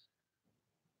is.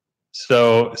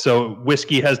 So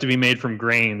whiskey has to be made from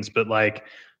grains, but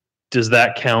does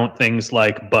that count things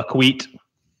like buckwheat?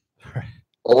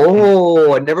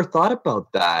 Oh, I never thought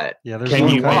about that. Yeah, there's Can all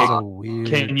you kinds make- of weird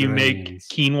Can you make grains.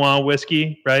 quinoa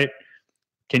whiskey, right?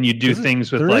 Can you do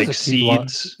things with there is like a quinoa-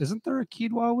 seeds? Isn't there a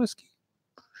quinoa whiskey?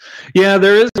 Yeah,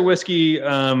 there is a whiskey.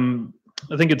 I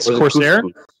think it's Or the Corsair.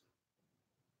 couscous.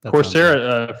 That sounds right.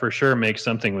 Corsair for sure makes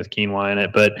something with quinoa in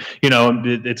it, but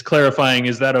it's clarifying: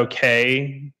 is that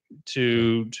okay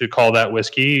to call that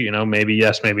whiskey? Maybe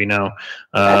yes, maybe no.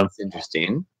 That's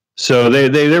interesting. So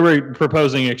they were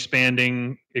proposing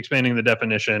expanding the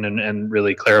definition and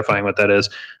really clarifying what that is.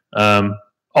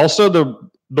 Also,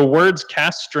 the words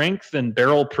cask strength and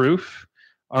barrel proof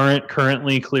aren't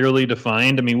currently clearly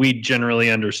defined. I mean, we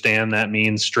generally understand that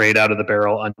means straight out of the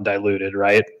barrel, undiluted,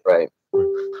 right? Right.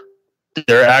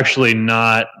 They're actually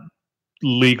not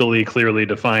legally clearly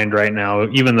defined right now,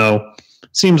 even though it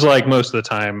seems like most of the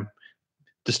time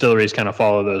distilleries kind of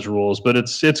follow those rules, but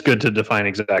it's good to define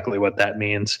exactly what that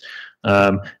means.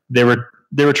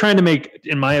 They were trying to make,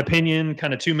 in my opinion,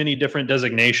 kind of too many different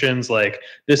designations. Like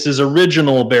this is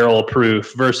original barrel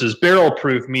proof versus barrel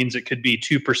proof means it could be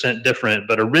 2% different,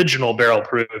 but original barrel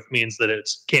proof means that it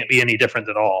can't be any different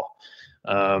at all.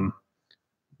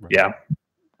 Yeah,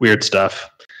 weird stuff.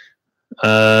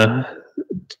 To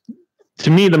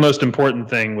me, the most important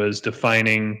thing was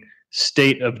defining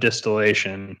state of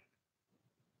distillation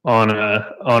on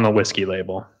a whiskey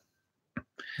label.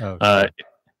 Oh,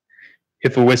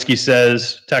 If a whiskey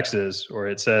says Texas, or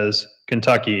it says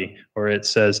Kentucky, or it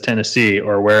says Tennessee,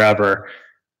 or wherever,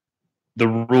 the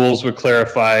rules would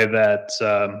clarify that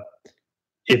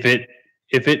if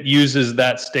it uses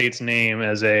that state's name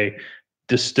as a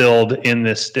distilled in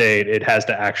this state, it has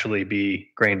to actually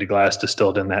be grain to glass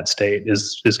distilled in that state.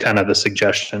 Is kind of the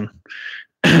suggestion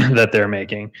that they're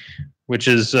making, which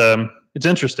is it's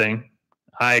interesting.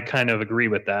 I kind of agree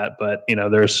with that, but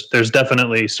there's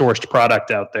definitely sourced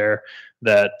product out there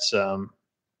that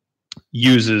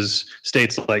uses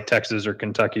states like Texas or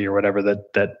Kentucky or whatever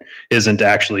that isn't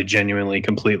actually genuinely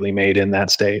completely made in that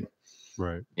state.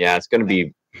 right. Yeah, it's gonna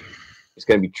be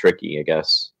tricky, I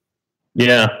guess.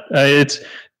 Yeah, it's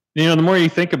the more you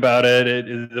think about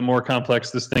it, the more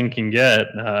complex this thing can get.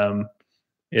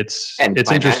 It's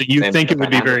interesting. You think it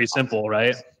would be very simple,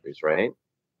 right? Right.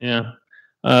 Yeah.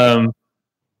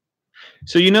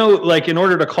 So like in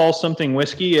order to call something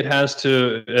whiskey, it has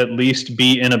to at least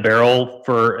be in a barrel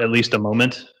for at least a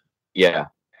moment, Yeah.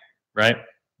 right?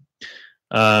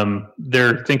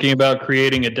 They're thinking about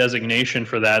creating a designation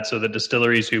for that so that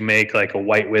distilleries who make like a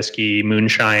white whiskey,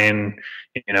 moonshine,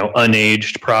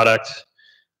 unaged product,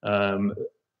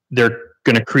 they're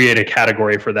going to create a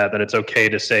category for that it's okay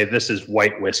to say this is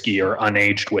white whiskey or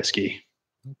unaged whiskey.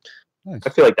 Nice. I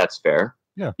feel like that's fair.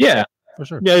 Yeah. For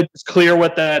sure. Yeah, it's clear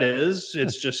what that is.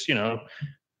 It's just, to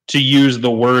use the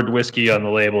word whiskey on the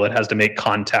label, it has to make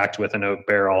contact with an oak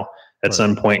barrel at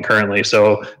some point currently.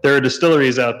 So there are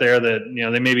distilleries out there that,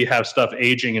 they maybe have stuff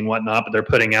aging and whatnot, but they're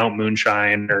putting out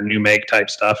moonshine or new make type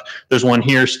stuff. There's one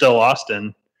here, Still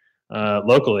Austin,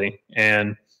 locally,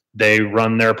 and they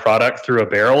run their product through a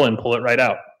barrel and pull it right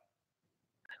out.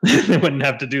 They wouldn't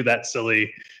have to do that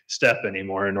silly step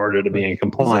anymore in order to be in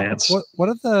compliance. What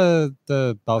are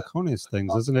the Balcones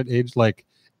things? Isn't it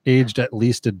aged at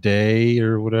least a day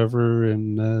or whatever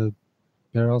in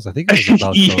barrels? I think it was a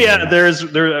Balcones. Yeah,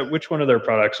 there. Which one of their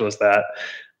products was that?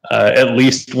 At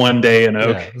least one day in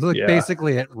oak. Yeah, it was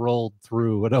basically it rolled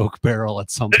through an oak barrel at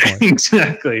some point.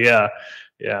 Exactly. Yeah.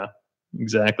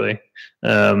 Exactly.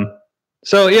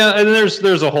 So yeah, and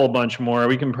there's a whole bunch more.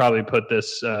 We can probably put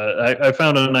this. I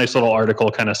found a nice little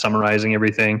article kind of summarizing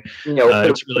everything. Yeah,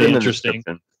 it's really interesting.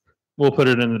 We'll put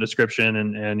it in the description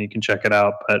and you can check it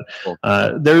out. But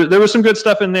there was some good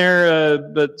stuff in there,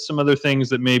 but some other things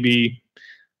that maybe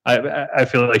I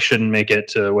feel like shouldn't make it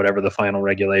to whatever the final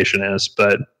regulation is.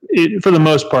 But for the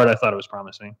most part, I thought it was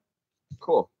promising.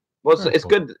 Cool. Well, it's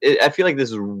good. I feel like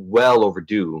this is well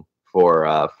overdue for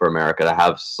America to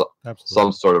have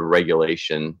some sort of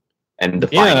regulation and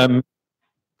defined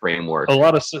framework. A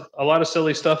lot of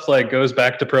silly stuff like goes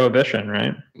back to Prohibition,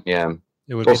 right? Yeah.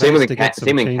 It would well, same in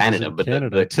Canada, but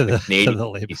the Canadian the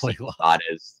labeling law.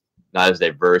 not as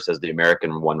diverse as the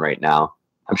American one right now.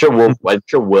 I'm sure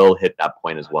we'll hit that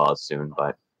point as well as soon,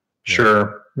 but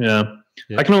sure, yeah.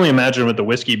 I can only imagine with the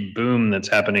whiskey boom that's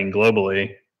happening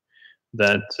globally,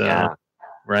 that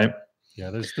right. Yeah,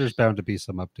 there's bound to be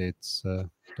some updates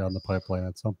down the pipeline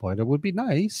at some point. It would be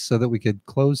nice so that we could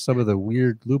close some of the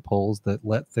weird loopholes that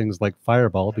let things like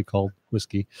Fireball be called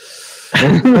whiskey.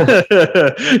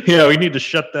 Yeah, we need to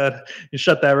shut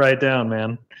that right down,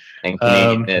 man. And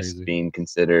Canadianness being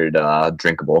considered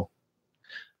drinkable.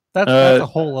 That's a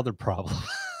whole other problem.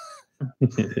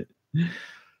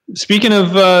 Speaking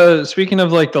of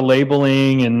like the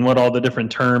labeling and what all the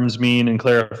different terms mean and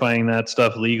clarifying that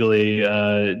stuff legally,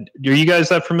 are you guys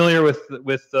that familiar with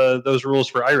those rules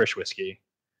for Irish whiskey?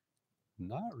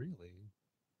 Not really.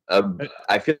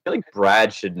 I feel like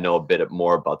Brad should know a bit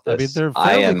more about this. I mean, they're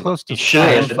fairly close to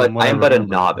Scotch. I am but a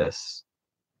novice.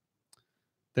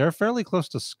 They're fairly close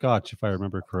to Scotch, if I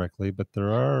remember correctly, but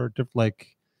there are different,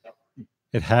 like,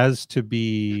 it has to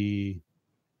be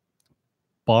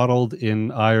bottled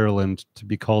in Ireland to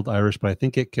be called Irish, but I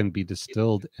think it can be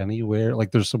distilled anywhere.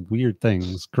 Like, there's some weird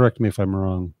things. Correct me if I'm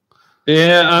wrong.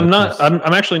 Yeah,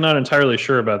 I'm actually not entirely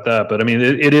sure about that, but I mean,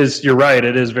 it is. You're right.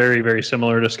 It is very, very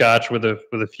similar to Scotch with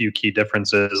a few key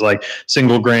differences, like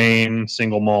single grain,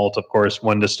 single malt. Of course,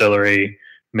 one distillery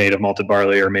made of malted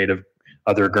barley or made of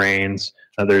other grains.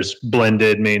 There's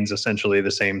blended means essentially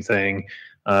the same thing.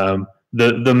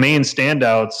 The main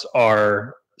standouts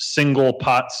are single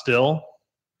pot still,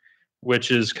 which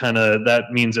is that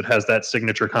means it has that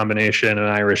signature combination in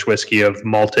Irish whiskey of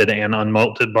malted and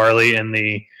unmalted barley in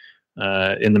the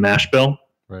mash bill,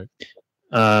 right?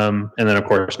 And then of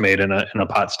course made in a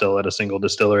pot still at a single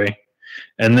distillery.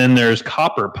 And then there's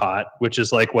copper pot, which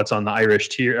is like what's on the Irish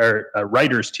tier or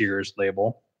writer's tiers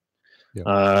label,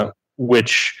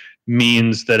 which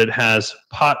means that it has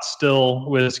pot still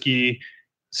whiskey,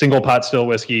 single pot still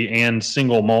whiskey, and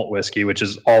single malt whiskey, which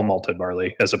is all malted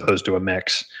barley as opposed to a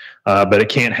mix. But it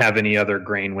can't have any other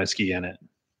grain whiskey in it.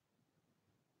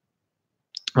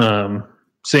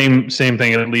 Same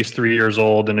thing, at least 3 years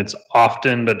old, and it's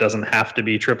often but doesn't have to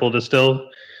be triple distilled.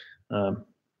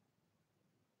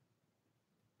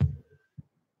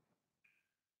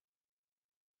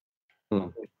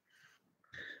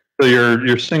 So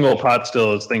your single pot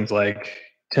still is things like,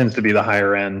 tends to be the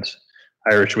higher end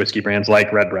Irish whiskey brands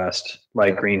like Redbreast,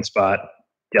 like Green Spot,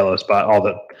 Yellow Spot, all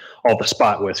the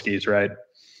spot whiskeys, right?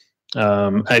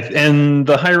 And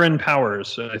the higher end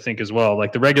Powers, I think, as well.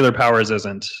 Like the regular Powers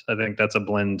isn't. I think that's a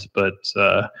blend, but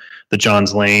the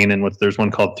John's Lane and there's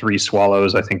one called Three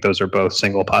Swallows. I think those are both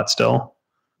single pot still.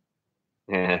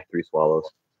 Yeah, Three Swallows.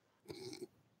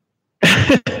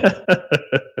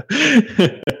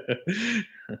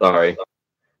 Sorry.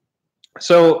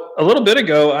 So a little bit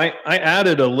ago, I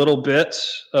added a little bit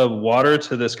of water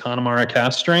to this Connemara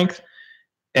cask strength,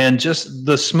 and just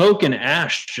the smoke and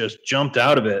ash just jumped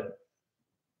out of it.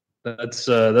 That's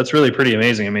really pretty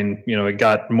amazing. I mean, it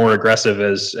got more aggressive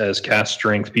as cask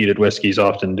strength peated whiskeys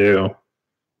often do.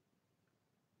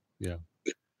 Yeah.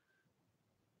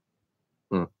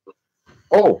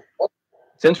 Oh,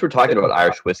 since we're talking about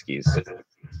Irish whiskeys,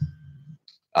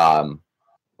 1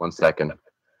 second.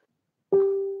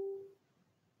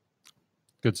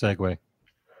 Good segue.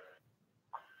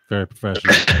 Very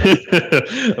professional.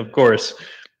 Of course.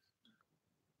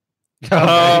 There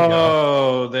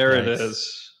nice. It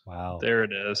is. Wow. There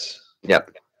it is. Yep.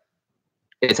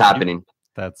 It's happening.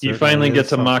 You finally get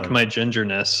to mock my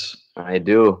gingerness. I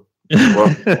do.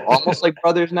 We're almost like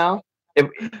brothers now.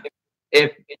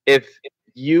 If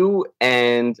you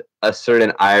and a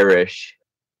certain Irish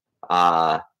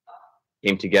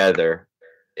came together,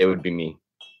 it would be me.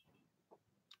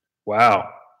 Wow.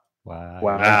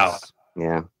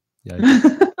 Yeah.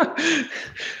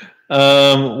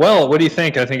 Well, what do you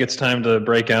think? I think it's time to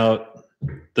break out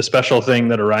the special thing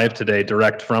that arrived today,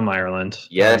 direct from Ireland.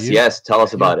 Yes. Tell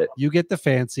us about it. You get the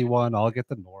fancy one. I'll get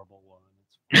the normal one.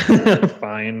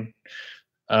 Fine.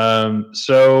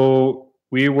 So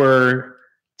we were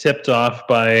tipped off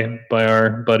by our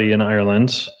buddy in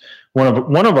Ireland.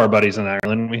 One of our buddies in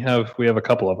Ireland. We have a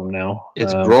couple of them now.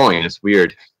 It's growing. It's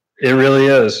weird. It really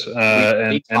is,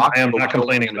 and I am not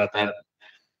complaining about that.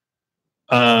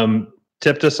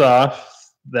 Tipped us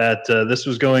off that this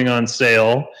was going on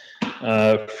sale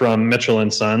from Mitchell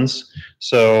 & Sons.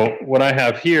 So what I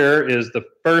have here is the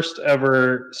first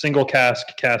ever single cask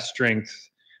strength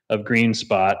of Green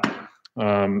Spot,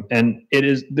 and it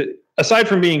is aside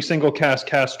from being single cask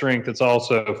strength, it's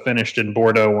also finished in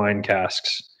Bordeaux wine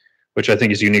casks, which I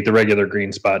think is unique. The regular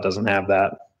Green Spot doesn't have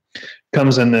that.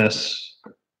 Comes in this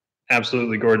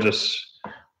absolutely gorgeous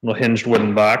little hinged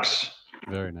wooden box.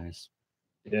 Very nice.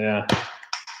 Yeah.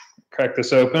 Crack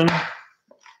this open.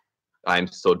 I'm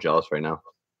so jealous right now.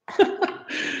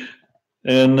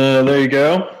 And there you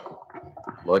go.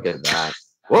 Look at that.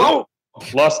 Whoa!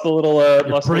 Lost the little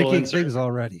breaking things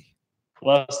already.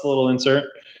 Lost the little insert.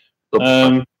 So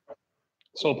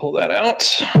I'll pull that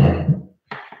out.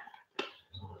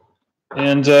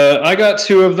 And I got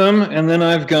 2 of them, and then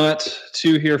I've got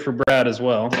 2 here for Brad as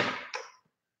well.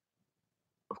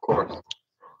 Of course.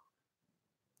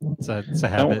 It's a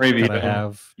habit that I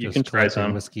have. You can try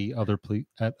some whiskey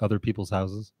at other people's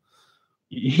houses.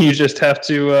 You just have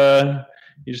to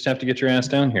get your ass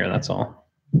down here. That's all.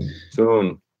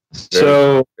 Soon.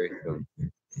 So, Very soon.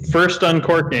 first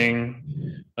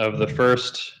uncorking of the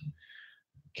first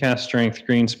cast strength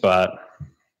green spot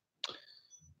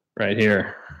right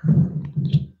here.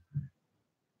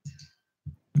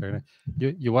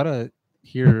 You want to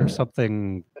hear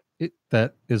something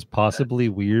that is possibly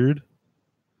weird?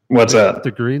 What's that?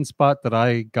 The green spot that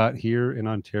I got here in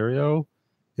Ontario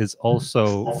is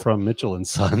also from Mitchell and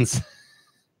Sons.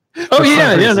 Oh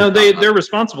yeah. No, they're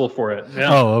responsible for it.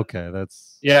 Yeah. Oh, okay.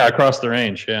 That's across the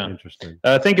range. Yeah. interesting.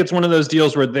 I think it's one of those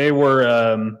deals where they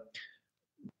were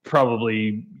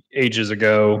probably ages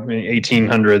ago,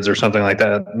 1800s or something like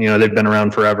that. They've been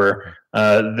around forever.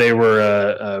 They were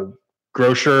a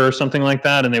grocer or something like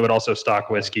that, and they would also stock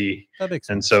whiskey. That makes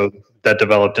sense. And so that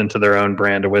developed into their own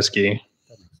brand of whiskey.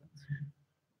 That makes sense.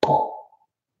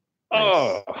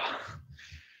 Oh.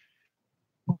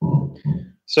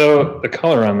 So the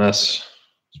color on this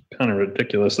is kind of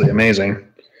ridiculously amazing.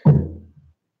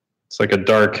 It's like a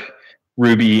dark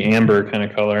ruby amber kind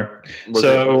of color. Was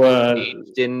it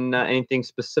aged in anything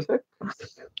specific?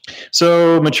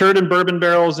 So matured in bourbon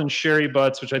barrels and sherry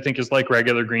butts, which I think is like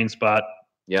regular green spot.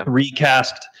 Yeah.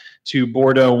 Recast to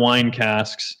Bordeaux wine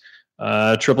casks.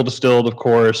 Triple distilled, of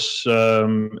course.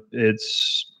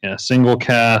 It's single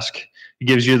cask. It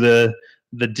gives you the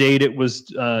date it was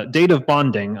date of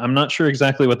bonding. I'm not sure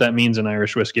exactly what that means in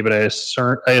Irish whiskey, but I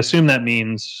assume that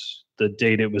means the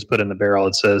date it was put in the barrel.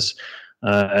 It says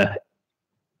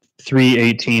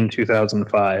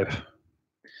 3/18/2005.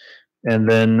 And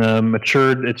then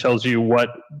matured, it tells you what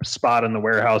spot in the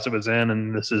warehouse it was in,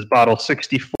 and this is bottle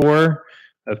 64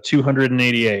 of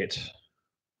 288.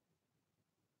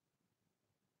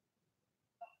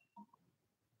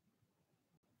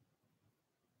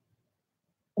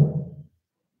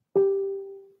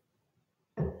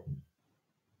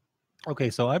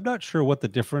 Okay, so I'm not sure what the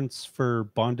difference for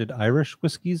bonded Irish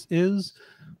whiskeys is,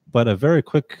 but a very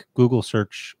quick Google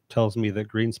search tells me that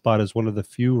Green Spot is one of the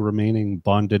few remaining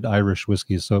bonded Irish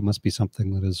whiskeys. So it must be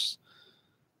something that is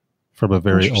from a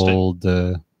very old,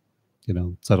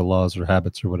 set of laws or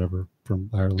habits or whatever from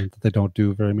Ireland that they don't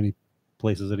do very many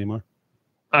places anymore.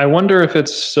 I wonder if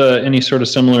it's any sort of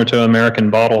similar to American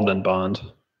bottled and bond.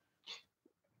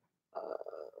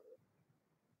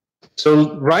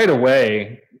 So right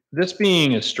away, this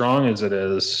being as strong as it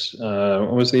is,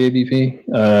 what was the ABV?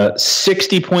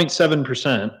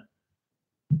 60.7%.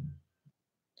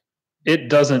 It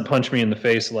doesn't punch me in the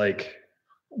face like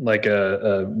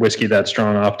a whiskey that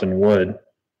strong often would.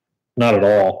 Not at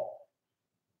all.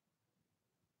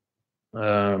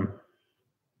 I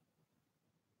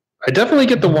definitely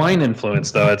get the wine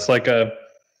influence though. It's like a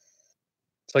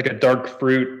dark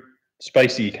fruit,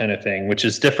 spicy kind of thing, which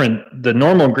is different. The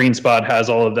normal Green Spot has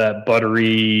all of that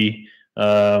buttery,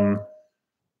 like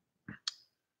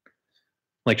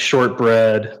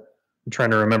shortbread. I'm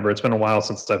trying to remember. It's been a while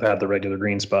since I've had the regular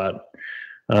Green Spot.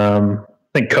 I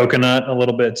think coconut a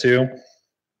little bit too.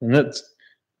 And that's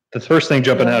the first thing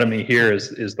jumping out of me here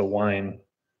is the wine.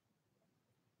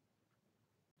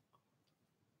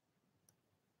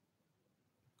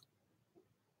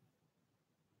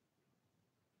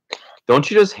 Don't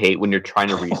you just hate when you're trying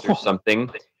to research something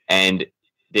and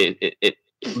it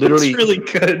literally... It's really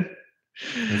good.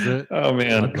 Is it? Oh,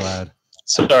 man. I'm glad.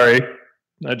 Sorry.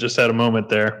 I just had a moment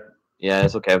there. Yeah,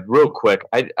 it's okay. Real quick,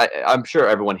 I'm sure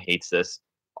everyone hates this.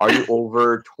 Are you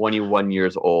over 21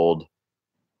 years old?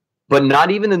 But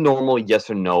not even the normal yes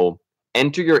or no.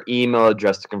 Enter your email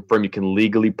address to confirm you can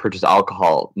legally purchase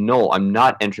alcohol. No, I'm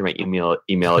not entering my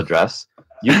email address.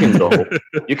 You can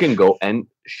go and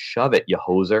shove it, you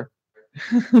hoser.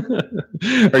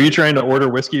 Are you trying to order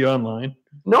whiskey online?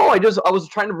 No, I was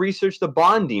trying to research the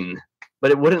bonding,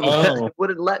 but it wouldn't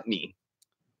let me.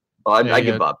 Oh, I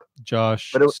give up.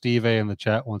 Josh, Steve A in the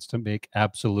chat wants to make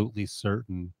absolutely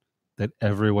certain that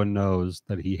everyone knows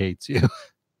that he hates you.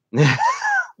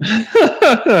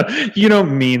 You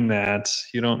don't mean that.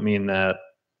 You don't mean that.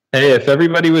 Hey, if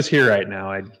everybody was here right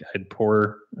now, I'd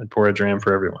pour a dram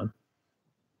for everyone.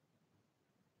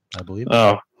 I believe.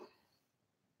 Oh,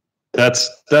 that's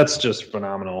just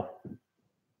phenomenal.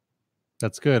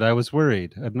 That's good. I was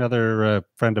worried. Another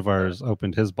friend of ours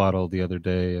opened his bottle the other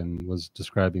day and was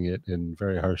describing it in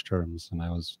very harsh terms, and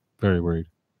I was very worried.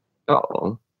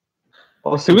 Uh-oh.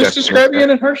 Who was describing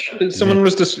it in harsh?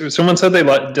 Someone said they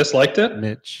disliked it.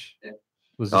 Mitch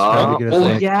was describing it as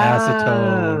like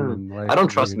acetone. And like, I don't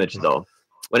trust Mitch though.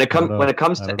 When it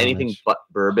comes to anything but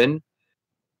bourbon,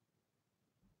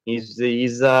 he's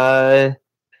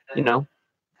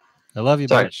I love you,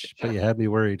 Mitch, but you had me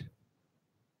worried.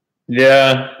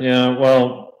 Yeah.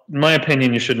 Well, in my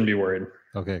opinion, you shouldn't be worried.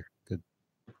 Okay, good.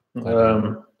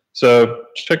 So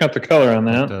check out the color on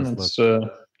that. Does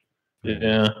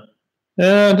Yeah.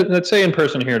 Let's say in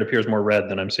person here, it appears more red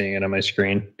than I'm seeing it on my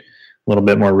screen. A little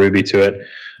bit more ruby to it.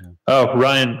 Yeah. Oh,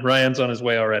 Ryan's on his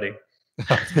way already.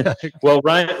 Well,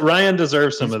 Ryan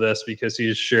deserves some of this because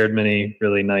he's shared many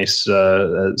really nice,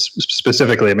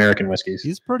 specifically American whiskeys.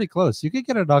 He's pretty close. You could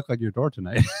get a knock on your door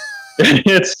tonight.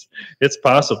 It's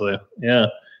possibly, yeah.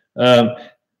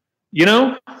 You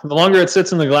know, the longer it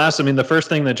sits in the glass, I mean, the first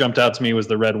thing that jumped out to me was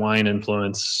the red wine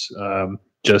influence, kind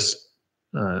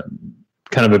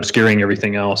of obscuring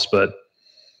everything else. But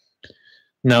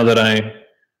now that I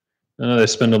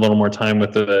spend a little more time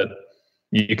with it,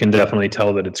 you can definitely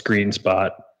tell that it's Green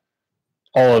Spot.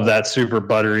 All of that super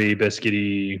buttery,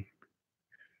 biscuity,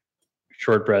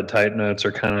 shortbread type notes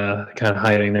are kind of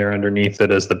hiding there underneath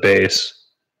it as the base.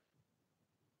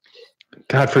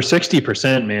 God, for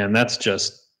 60%, man, that's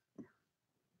just,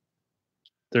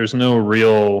 there's no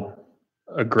real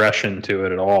aggression to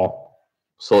it at all.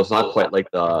 So it's not quite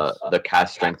like the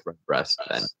cast strength Redbreast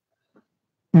then.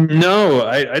 No,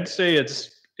 I'd say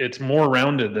it's more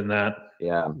rounded than that.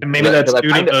 Yeah, and maybe that's due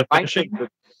to the finishing.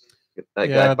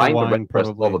 I find the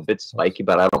Redbreast 12 a bit spiky,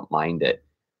 but I don't mind it.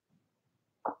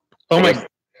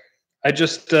 I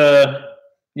just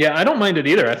I don't mind it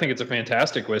either. I think it's a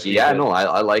fantastic whiskey. Yeah, no,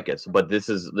 I like it. But this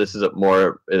is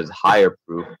higher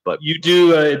proof. But you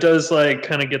do it does like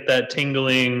kind of get that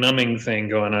tingling, numbing thing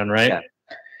going on, right? Yeah.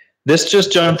 This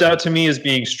just jumped out to me as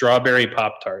being strawberry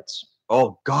Pop-Tarts.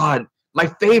 Oh God, my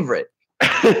favorite.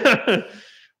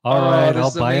 All right,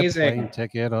 I'll buy a plane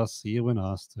ticket. I'll see you in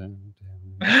Austin.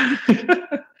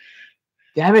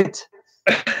 Damn it!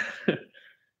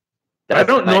 I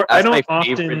don't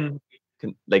often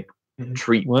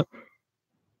treat. What?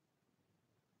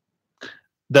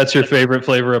 That's your favorite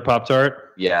flavor of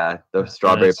Pop-Tart? Yeah, the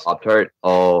strawberry Pop-Tart.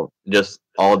 Oh, just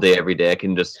all day, every day. I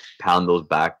can just pound those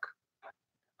back.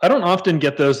 I don't often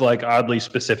get those like oddly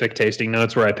specific tasting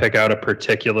notes where I pick out a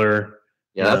particular.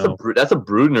 Yeah, that's a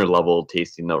Brudner level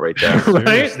tasting note right there.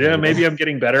 Right? Yeah, maybe I'm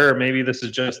getting better, or maybe this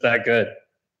is just that good.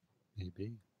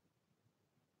 Maybe.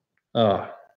 Oh,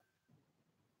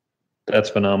 that's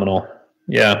phenomenal.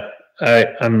 Yeah,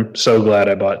 I'm so glad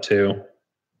I bought two.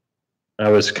 I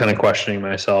was kind of questioning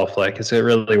myself, like, is it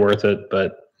really worth it?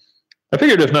 But I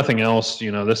figured if nothing else,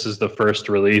 this is the first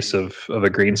release of a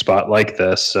Green Spot like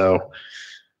this. So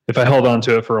if I held on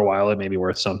to it for a while, it may be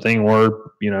worth something.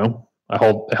 Or, I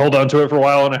held on to it for a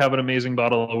while and I have an amazing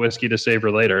bottle of whiskey to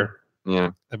savor later.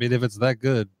 Yeah. I mean, if it's that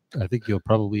good, I think you'll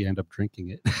probably end up drinking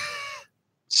it.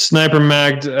 Sniper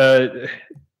Magged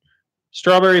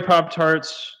strawberry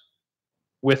Pop-Tarts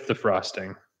with the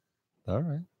frosting. All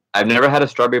right. I've never had a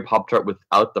strawberry Pop-Tart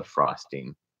without the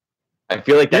frosting. I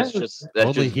feel like that just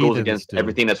goes against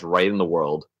everything that's right in the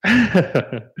world.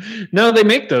 No, they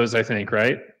make those, I think,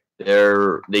 right?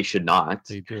 They should not.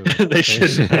 They do. They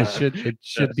should. It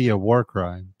should be a war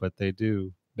crime, but they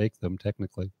do make them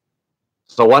technically.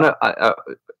 So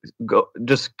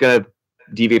just gonna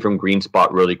deviate from Green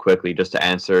Spot really quickly, just to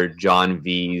answer John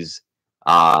V's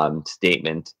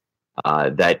statement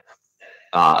that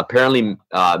apparently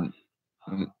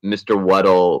Mr.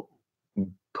 Weddle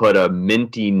put a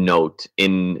minty note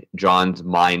in John's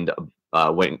mind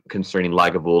when concerning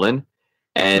Lagavulin,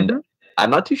 and I'm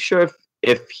not too sure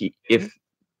if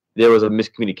there was a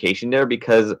miscommunication there,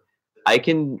 because I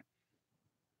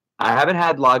haven't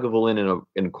had Lagavulin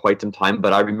in quite some time,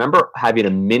 but I remember having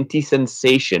a minty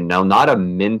sensation. Now, not a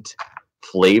mint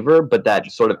flavor, but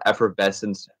that sort of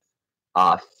effervescence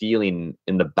feeling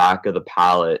in the back of the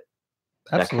palate.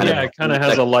 Absolutely. It kind of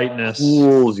has a lightness.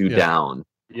 Cools you down.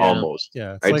 Yeah. Almost.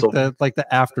 Yeah, it's like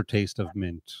the aftertaste of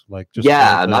mint, like just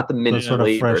not the mint sort of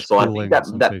flavor. So I think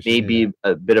that may be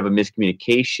a bit of a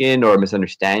miscommunication or a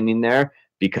misunderstanding there,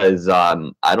 because I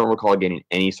don't recall getting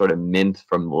any sort of mint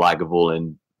from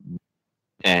Lagavulin,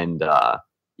 and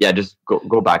just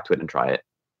go back to it and try it.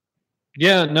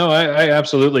 Yeah, no, I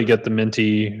absolutely get the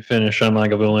minty finish on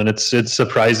Lagavulin. It's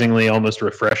surprisingly almost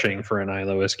refreshing for an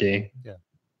Islay whiskey. Yeah,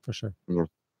 for sure. Yeah.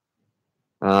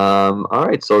 All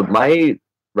right, so my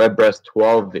Redbreast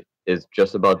 12 is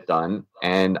just about done,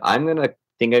 and I'm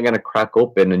gonna crack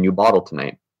open a new bottle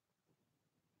tonight.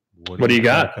 What do you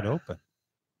got? Open?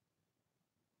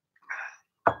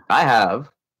 I have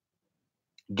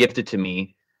gifted to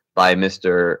me by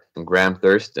Mr. Graham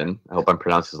Thurston. I hope I'm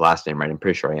pronouncing his last name right. I'm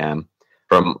pretty sure I am.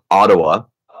 From Ottawa,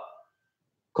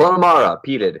 Connemara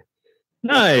peated.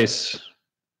 Nice.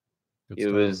 He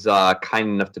was kind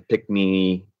enough to pick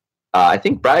me. I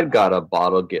think Brad got a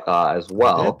bottle as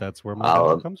well. That's where my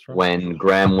bottle comes from. When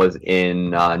Graham was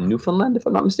in Newfoundland, if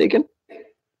I'm not mistaken.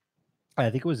 I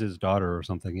think it was his daughter or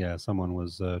something. Yeah, someone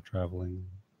was traveling.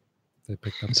 They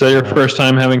picked up. So your first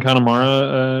time having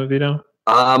Connemara, Vito?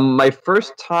 My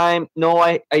first time, no,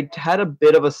 I had a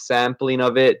bit of a sampling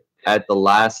of it at the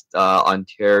last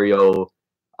Ontario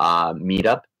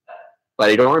meetup, but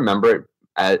I don't remember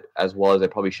it as well as I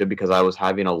probably should because I was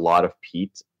having a lot of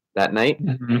peat that night.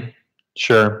 Mm-hmm.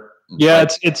 Sure. Yeah,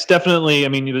 it's definitely. I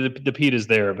mean, the peat is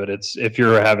there, but it's if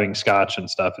you're having scotch and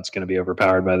stuff, it's going to be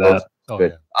overpowered by that.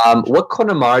 Good. Yeah. What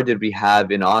Connemara did we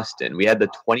have in Austin? We had the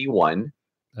 21,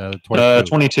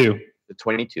 22, the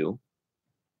 22.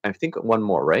 I think one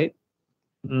more, right?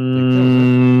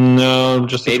 No,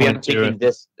 just maybe I'm thinking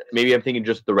this. Maybe I'm thinking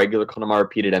just the regular Connemara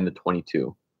peated and the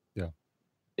 22.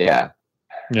 Yeah.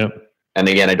 Yep. And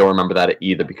again, I don't remember that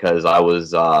either because I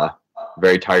was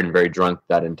very tired and very drunk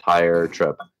that entire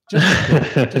trip.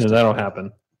 That'll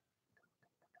happen.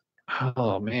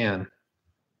 Oh man.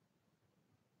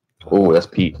 Oh, that's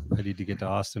Pete. I need to get to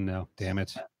Austin now. Damn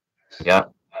it. Yeah.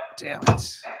 Damn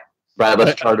it. Brad,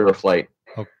 let's charter a flight.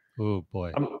 Oh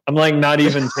boy. I'm like not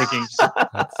even taking.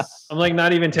 I'm like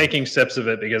not even taking sips of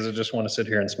it because I just want to sit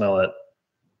here and smell it.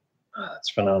 That's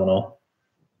phenomenal.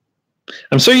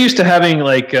 I'm so used to having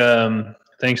like,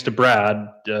 thanks to Brad,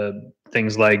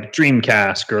 things like Dream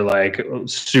Cask or like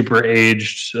super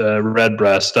aged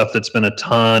Redbreast stuff that's been a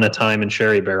ton of time in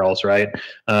sherry barrels, right?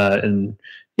 And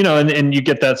you know, and you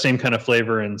get that same kind of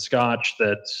flavor in Scotch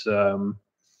that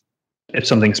if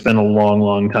something's been a long,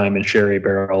 long time in sherry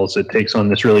barrels, it takes on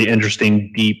this really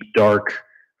interesting, deep, dark,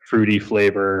 fruity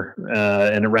flavor,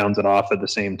 and it rounds it off at the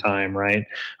same time, right?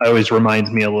 It always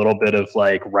reminds me a little bit of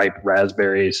like ripe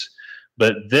raspberries,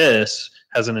 but this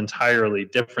has an entirely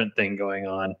different thing going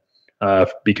on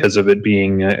because of it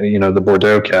being, the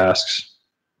Bordeaux casks.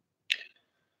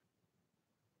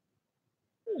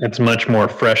 It's much more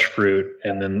fresh fruit,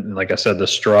 and then, like I said, the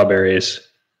strawberries.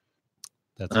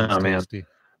 That's tasty. Man.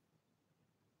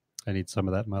 I need some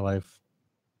of that in my life.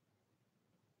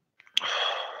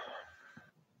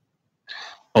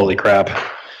 Holy crap.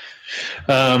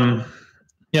 Yeah,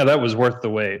 that was worth the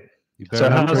wait. You better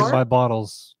not drink my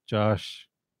bottles, Josh.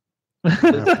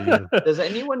 Does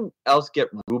anyone else get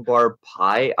rhubarb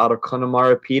pie out of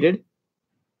Connemara peated?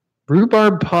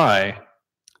 Rhubarb pie?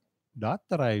 Not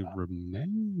that I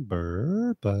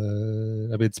remember, but I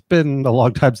mean, it's been a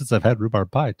long time since I've had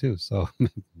rhubarb pie too, so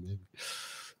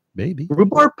maybe.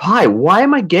 Rhubarb pie. Why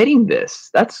am I getting this?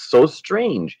 That's so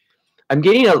strange. I'm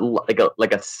getting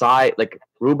a side like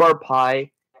rhubarb pie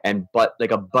and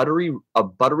a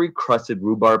buttery crusted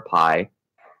rhubarb pie.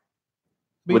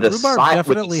 I mean, rhubarb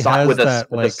definitely has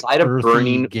that side of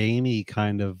burning, gamey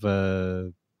kind of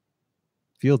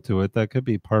feel to it. That could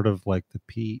be part of like the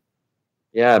peat.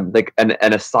 Yeah, like and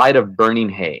a side of burning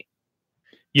hay.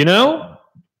 You know,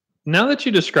 now that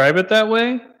you describe it that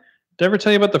way, did I ever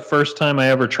tell you about the first time I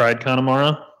ever tried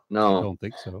Connemara? No, I don't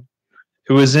think so.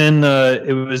 It was in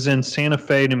Santa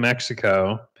Fe, New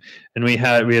Mexico, and we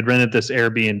had rented this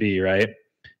Airbnb, right?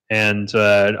 And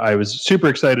I was super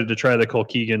excited to try the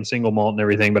Kilkeegan single malt and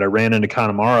everything, but I ran into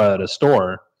Connemara at a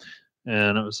store,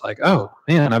 and I was like, "Oh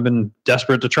man, I've been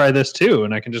desperate to try this too,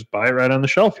 and I can just buy it right on the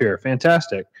shelf here.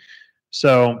 Fantastic!"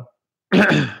 So,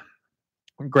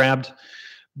 grabbed a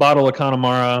bottle of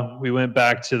Connemara. We went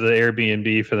back to the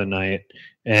Airbnb for the night,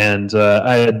 and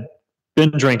I had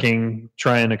been drinking,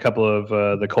 trying a couple of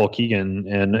the Kilkeegan,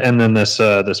 and then this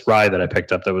rye that I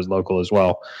picked up that was local as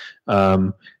well,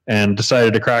 and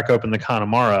decided to crack open the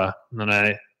Connemara. And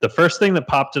then the first thing that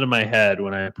popped into my head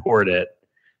when I poured it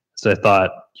is I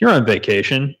thought, "You're on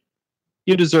vacation.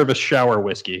 You deserve a shower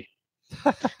whiskey."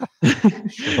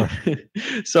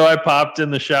 So I popped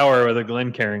in the shower with a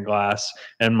Glencairn glass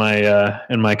and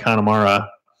my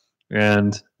Connemara,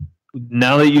 and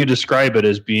now that you describe it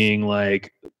as being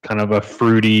like kind of a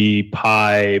fruity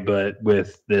pie, but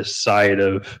with this side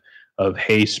of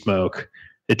hay smoke,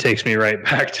 it takes me right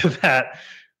back to that,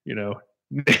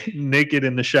 naked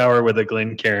in the shower with a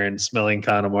Glencairn, smelling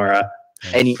Connemara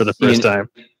for the first time.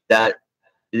 That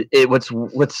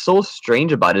what's so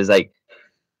strange about it is like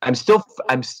I'm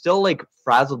still like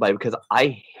frazzled by it because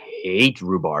I hate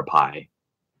rhubarb pie.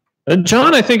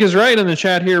 John, I think, is right in the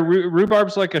chat here.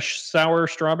 Rhubarb's like a sour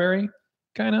strawberry,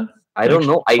 kind of. I don't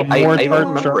know. I don't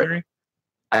remember it.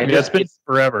 It's been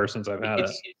forever since I've had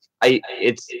it.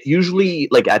 It's usually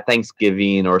like at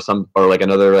Thanksgiving or like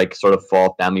another like sort of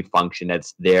fall family function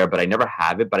that's there, but I never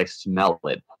have it, but I smell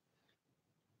it,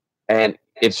 and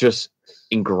it's just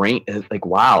ingrained. Like,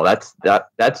 wow, that's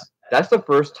the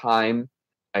first time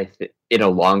in a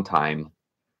long time.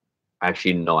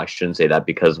 Actually, no, I shouldn't say that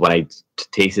because when I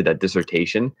tasted that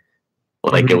dissertation,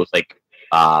 like it was like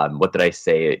what did I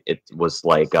say? It was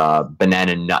like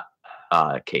banana nut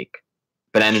cake,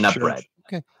 banana nut bread.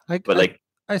 Okay,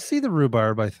 I see the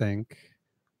rhubarb. I think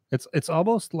it's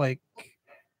almost like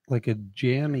a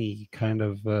jammy kind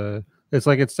of. It's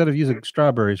like instead of using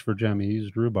strawberries for jam, you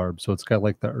used rhubarb, so it's got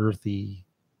like the earthy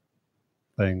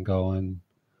thing going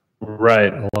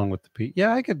right along with the peat.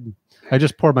 Yeah, I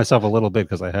just poured myself a little bit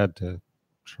because I had to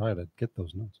try to get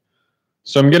those notes.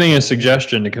 So I'm getting a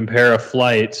suggestion to compare a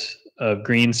flight of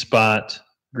green spot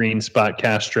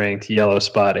cast strength, yellow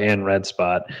spot, and red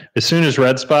spot. As soon as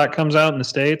red spot comes out in the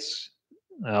States,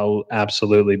 I'll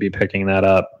absolutely be picking that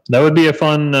up. That would be a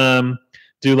fun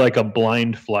do like a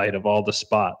blind flight of all the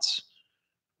spots.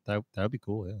 That would be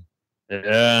cool.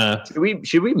 Yeah.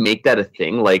 Should we make that a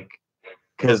thing? Like,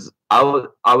 because I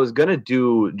was gonna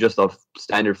do just a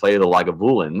standard flight of the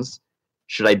Lagavulins.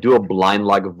 Should I do a blind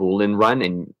Lagavulin run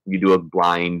and you do a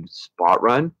blind spot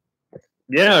run?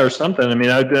 Yeah, or something. I mean,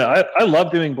 I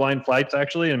love doing blind flights.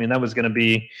 Actually, I mean, that was going to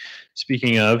be.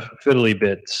 Speaking of fiddly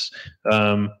bits,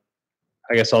 I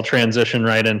guess I'll transition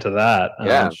right into that.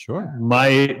 Yeah, sure.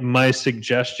 My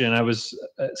suggestion.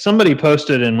 Somebody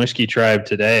posted in Whiskey Tribe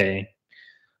today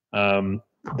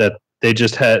that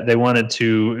they wanted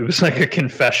to. It was like a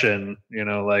confession,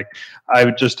 like I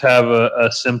would just have a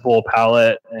simple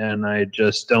palate, and I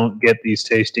just don't get these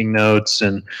tasting notes,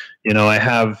 and I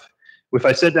have. If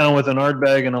I sit down with an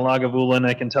Ardbeg and a Lagavulin,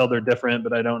 I can tell they're different,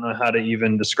 but I don't know how to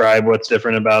even describe what's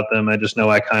different about them. I just know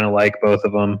I kind of like both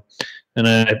of them. And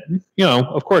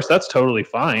of course, that's totally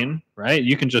fine, right?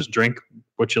 You can just drink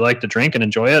what you like to drink and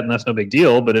enjoy it, and that's no big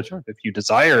deal. But if you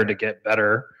desire to get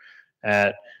better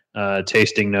at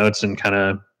tasting notes and kind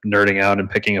of nerding out and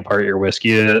picking apart your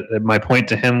whiskey, my point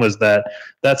to him was that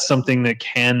that's something that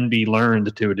can be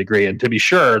learned to a degree. And to be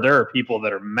sure, there are people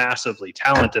that are massively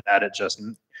talented at it just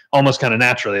almost kind of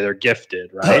naturally. They're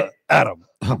gifted, right? Adam.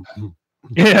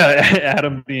 Yeah,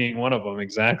 Adam being one of them,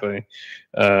 exactly.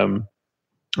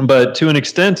 But to an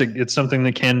extent, it's something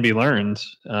that can be learned.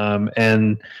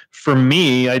 And for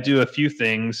me, I do a few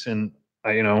things, and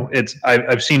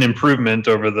I've seen improvement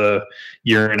over the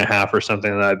year and a half or something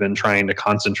that I've been trying to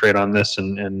concentrate on this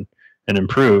and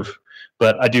improve.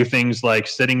 But I do things like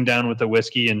sitting down with a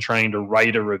whiskey and trying to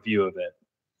write a review of it.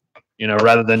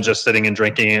 Rather than just sitting and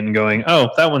drinking it and going,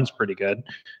 oh, that one's pretty good.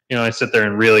 I sit there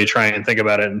and really try and think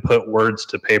about it and put words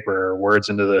to paper or words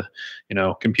into the,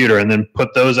 computer, and then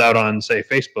put those out on, say,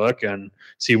 Facebook and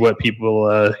see what people,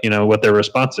 what their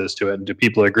response is to it. And do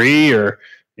people agree, or,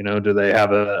 do they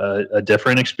have a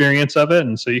different experience of it?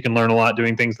 And so you can learn a lot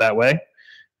doing things that way.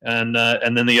 And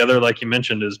then the other, like you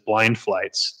mentioned, is blind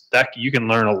flights. That you can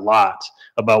learn a lot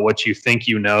about what you think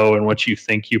you know and what you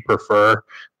think you prefer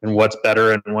and what's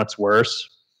better and what's worse.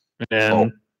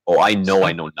 And I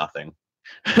know nothing.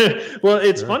 Well,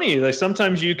 it's funny. Like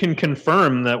sometimes you can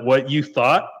confirm that what you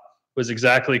thought was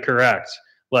exactly correct.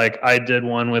 Like I did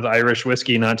one with Irish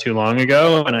whiskey not too long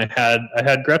ago, and I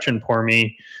had Gretchen pour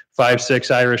me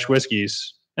 5-6 Irish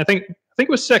whiskeys. I think it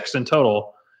was 6 in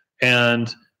total.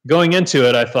 And going into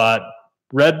it, I thought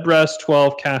Redbreast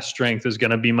 12 cast strength is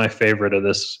going to be my favorite of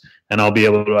this, and I'll be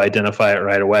able to identify it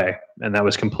right away. And that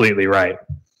was completely right.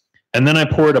 And then I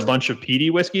poured a bunch of peaty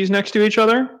whiskeys next to each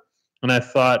other, and I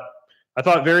thought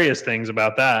various things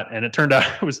about that, and it turned out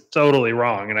I was totally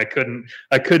wrong, and I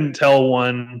couldn't tell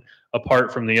one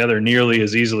apart from the other nearly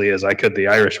as easily as I could the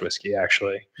Irish whiskey,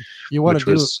 actually. You want to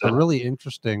do a really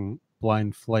interesting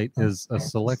blind flight is a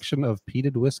selection of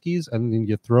peated whiskeys, and then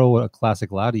you throw a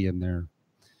classic laddie in there.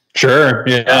 Sure.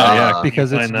 Yeah.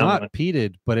 Because it's not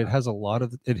peated, but it has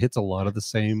it hits a lot of the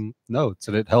same notes,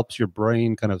 and it helps your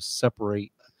brain kind of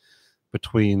separate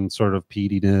between sort of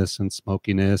peatiness and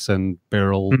smokiness and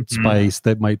barrel spice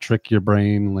that might trick your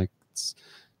brain. Like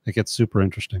it gets super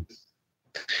interesting.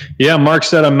 Yeah, Mark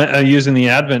said I'm using the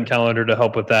Advent calendar to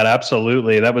help with that.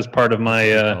 Absolutely. That was part of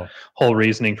my whole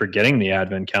reasoning for getting the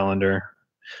Advent calendar.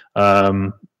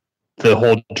 The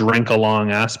whole drink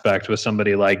along aspect with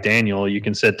somebody like Daniel, you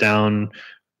can sit down,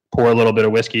 pour a little bit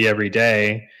of whiskey every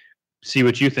day, see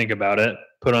what you think about it,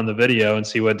 put on the video and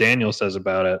see what Daniel says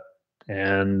about it.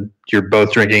 And you're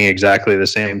both drinking exactly the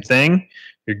same thing.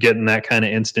 You're getting that kind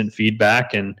of instant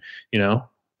feedback, and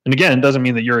and again, it doesn't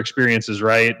mean that your experience is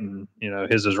right and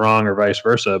his is wrong or vice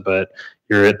versa, but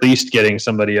you're at least getting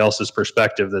somebody else's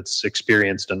perspective that's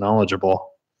experienced and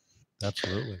knowledgeable.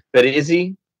 Absolutely. But is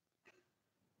he?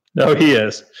 No, he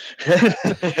is.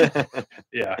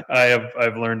 Yeah,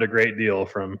 I've learned a great deal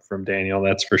from Daniel,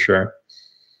 that's for sure.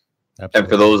 Absolutely. And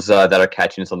for those that are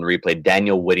catching us on the replay,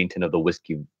 Daniel Whittington of the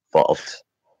Whiskey Vault.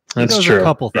 That's true. A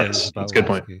couple things about that's a good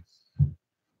point.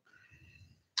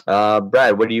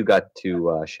 Brad, what do you got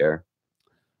to share?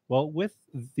 Well, with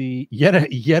the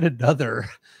yet another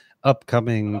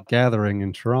upcoming gathering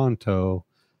in Toronto,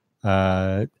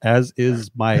 as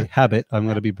is my habit, I'm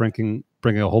going to be bringing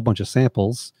a whole bunch of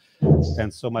samples,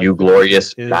 and so my You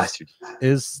glorious bastard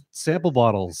is sample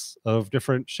bottles of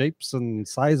different shapes and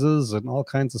sizes and all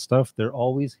kinds of stuff. They're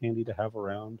always handy to have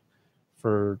around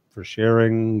for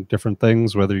sharing different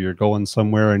things, whether you're going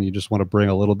somewhere and you just want to bring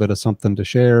a little bit of something to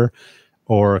share,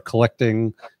 or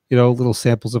collecting, little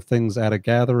samples of things at a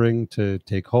gathering to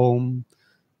take home.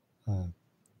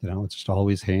 It's just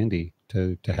always handy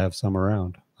to have some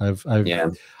around.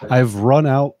 I've run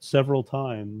out several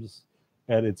times,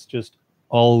 and it's just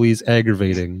always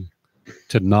aggravating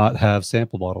to not have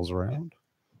sample bottles around.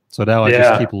 So now I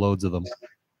just keep loads of them.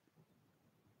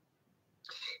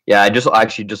 Yeah, I just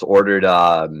ordered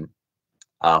a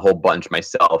whole bunch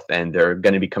myself, and they're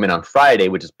going to be coming on Friday,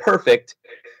 which is perfect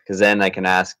because then I can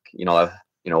ask,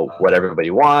 what everybody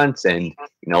wants, and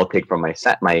take from my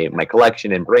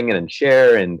collection and bring it and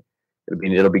share, and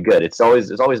it'll be good. It's always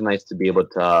nice to be able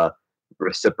to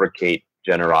reciprocate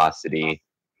generosity,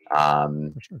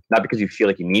 not because you feel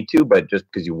like you need to, but just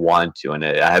because you want to. And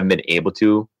I haven't been able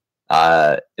to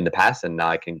in the past, and now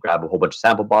I can grab a whole bunch of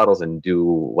sample bottles and do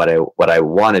what I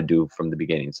want to do from the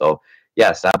beginning. So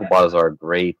yeah, sample bottles are a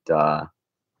great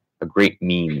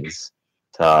means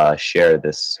to share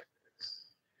this.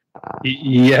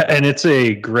 Yeah, and it's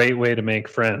a great way to make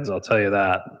friends. I'll tell you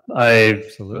that.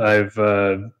 I've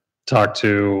talked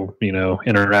to,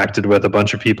 interacted with a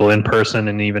bunch of people in person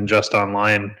and even just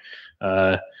online,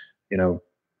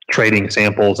 trading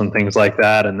samples and things like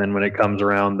that. And then when it comes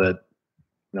around that,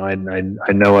 I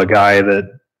know a guy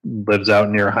that lives out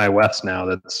near High West now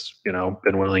that's,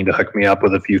 been willing to hook me up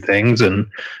with a few things.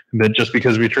 But just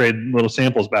because we trade little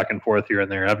samples back and forth here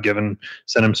and there, I've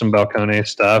sent him some Balcone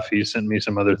stuff. He sent me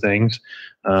some other things.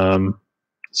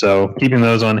 So keeping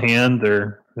those on hand,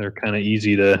 they're kind of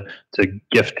easy to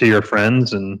gift to your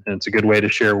friends, and it's a good way to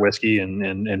share whiskey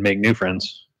and make new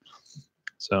friends.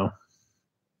 So.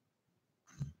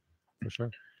 For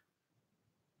sure.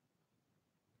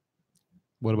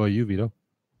 What about you, Vito?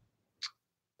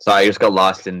 Sorry, I just got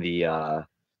lost in the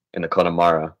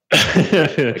Connemara.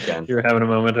 You're having a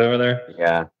moment over there?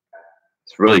 Yeah.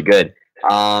 It's really good.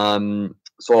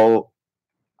 So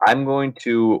I'm going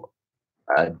to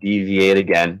deviate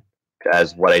again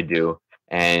as what I do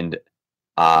and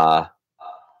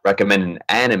recommend an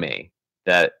anime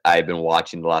that I've been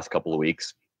watching the last couple of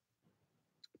weeks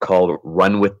called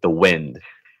Run with the Wind.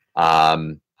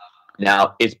 Now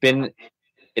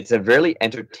it's a very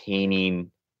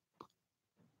entertaining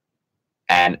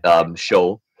and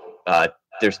show.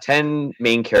 There's 10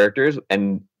 main characters,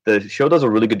 and the show does a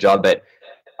really good job at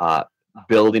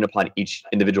building upon each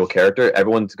individual character.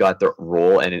 Everyone's got their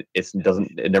role, and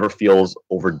it never feels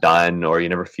overdone, or you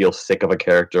never feel sick of a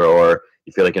character, or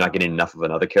you feel like you're not getting enough of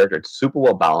another character. It's super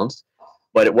well balanced.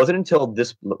 But it wasn't until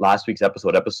this last week's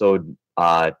episode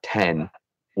 10,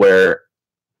 where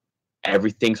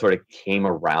everything sort of came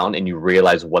around and you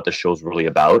realize what the show's really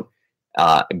about.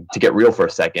 To get real for a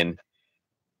second,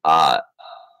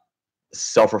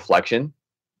 self-reflection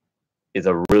is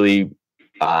a really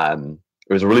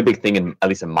it was a really big thing at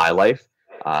least in my life.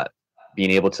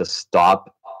 Being able to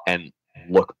stop and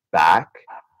look back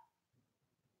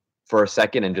for a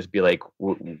second and just be like,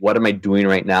 what am I doing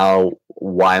right now?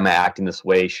 Why am I acting this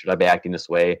way? Should I be acting this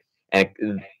way? And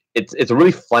it's a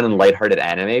really fun and lighthearted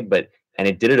anime, and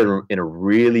it did it in a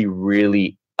really,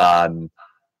 really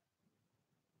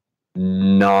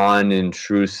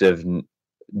non-intrusive,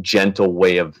 gentle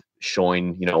way of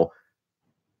showing,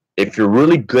 if you're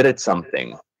really good at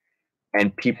something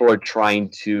and people are trying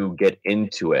to get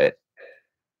into it,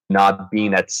 not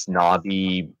being that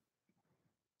snobby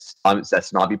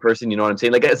person, you know what I'm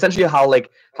saying? Like essentially how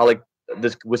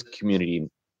this whiskey community,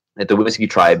 that the whiskey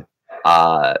tribe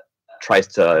tries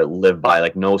to live by,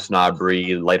 like no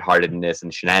snobbery, lightheartedness,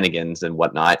 and shenanigans and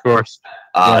whatnot. Of course.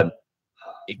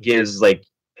 It gives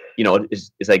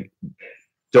it's like,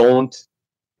 don't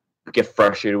get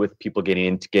frustrated with people getting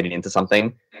into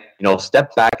something.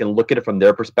 Step back and look at it from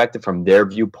their perspective, from their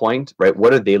viewpoint, right?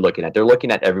 What are they looking at? They're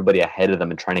looking at everybody ahead of them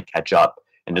and trying to catch up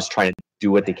and just trying to do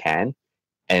what they can.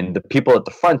 And the people at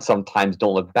the front sometimes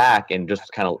don't look back and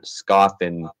just kind of scoff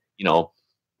and,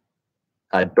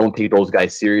 don't take those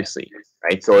guys seriously,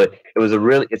 right? So it's a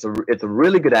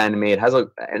really good anime. It has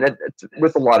it's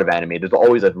with a lot of anime, there's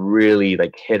always a really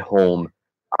hit home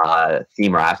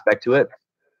theme or aspect to it.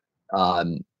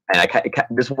 And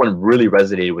this one really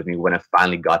resonated with me when I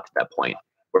finally got to that point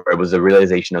where it was a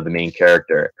realization of the main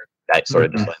character that sort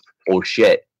of just like, oh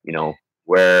shit,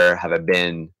 where have I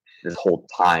been this whole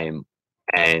time?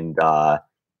 And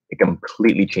it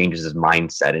completely changes his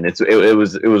mindset, and it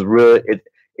was really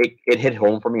it hit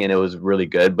home for me, and it was really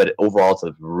good. But overall, it's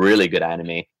a really good anime.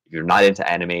 If you're not into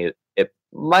anime, it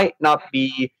might not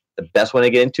be the best one to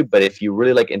get into, but if you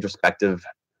really like introspective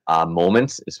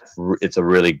moments, it's a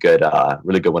really good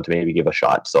one to maybe give a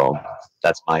shot. So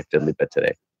that's my fiddly bit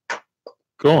today.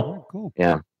 Cool.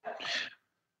 Yeah.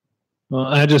 Well,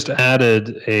 I just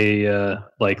added a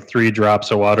like 3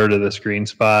 drops of water to the screen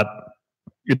spot.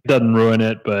 It doesn't ruin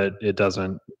it, but it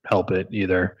doesn't help it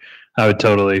either. I would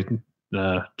totally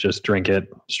just drink it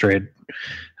straight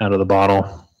out of the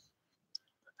bottle.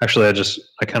 Actually,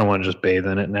 I kind of want to just bathe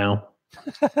in it now.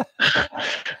 I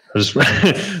just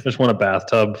want a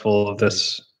bathtub full of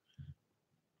this.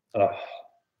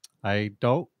 I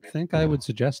don't think I would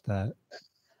suggest that.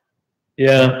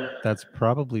 Yeah. That's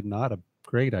probably not a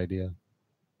great idea.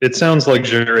 It sounds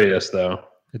luxurious, though.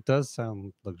 It does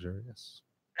sound luxurious.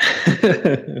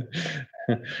 I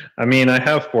mean, I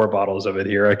have 4 bottles of it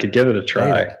here. I could give it a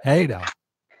try. Hey, now.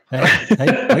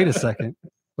 Hey, wait a second.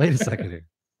 Wait a second here.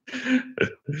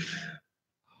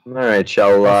 All right,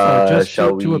 shall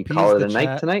we call it a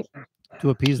night tonight?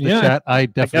 To appease the chat, I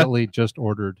definitely just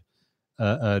ordered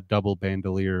a double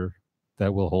bandolier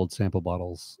that will hold sample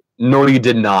bottles. No, you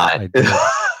did not. I did.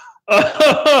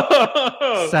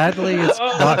 Sadly, it's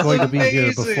not going to be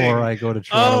here before I go to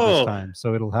Toronto this time,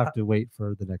 so it'll have to wait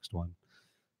for the next one.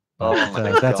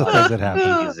 But, that's a thing that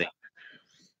happens.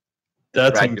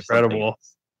 That's incredible.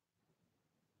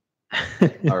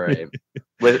 All right,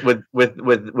 with that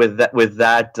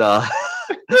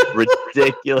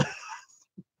ridiculous.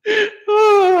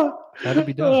 That'll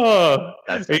be done.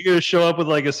 Are you gonna show up with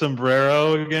like a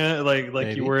sombrero again, like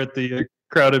Maybe. you were at the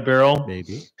Crowded Barrel?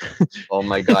 Maybe. Oh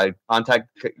my God!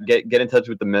 Get in touch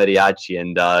with the mariachi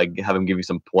and have him give you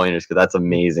some pointers, because that's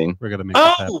amazing. We're gonna make it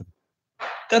happen.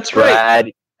 That's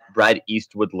right. Brad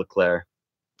Eastwood Leclerc.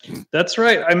 That's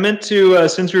right. I meant to,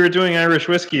 since we were doing Irish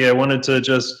whiskey, I wanted to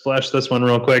just flash this one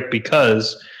real quick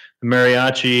because the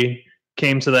mariachi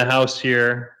came to the house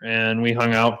here and we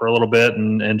hung out for a little bit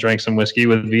and drank some whiskey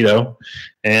with Vito.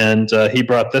 And he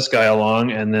brought this guy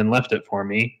along and then left it for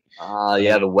me.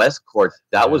 Yeah, the West Cork.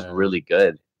 That was really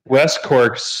good. West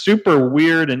Cork, super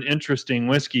weird and interesting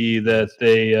whiskey that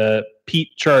they peat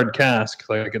charred cask,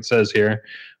 like it says here.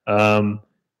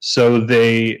 So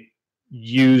they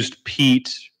used peat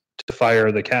to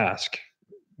fire the cask,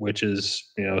 which is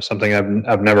something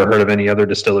I've never heard of any other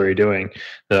distillery doing,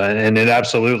 and it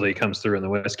absolutely comes through in the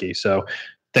whiskey. So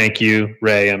thank you,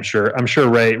 Ray. I'm sure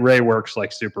Ray works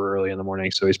like super early in the morning,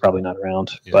 so he's probably not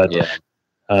around. Yeah.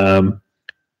 But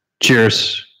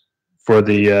cheers for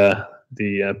the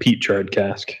peat charred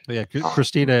cask. Yeah,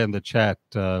 Christina in the chat,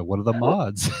 one of the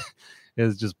mods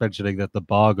is just mentioning that the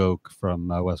bog oak from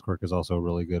West Cork is also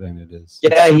really good, and it is.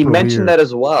 Yeah, he mentioned that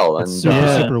as well, and it's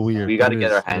super weird. We got to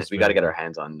get our hands. We got to get our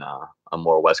hands on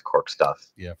more West Cork stuff.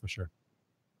 Yeah, for sure.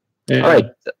 Yeah. All right.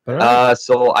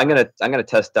 So I'm gonna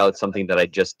test out something that I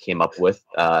just came up with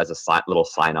as a little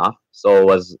sign off.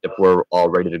 So if we're all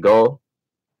ready to go.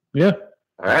 Yeah.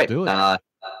 All right. Do it.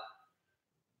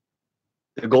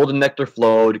 The golden nectar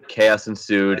flowed, chaos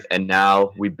ensued, and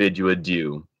now we bid you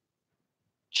adieu.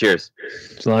 Cheers.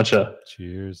 Sláinte.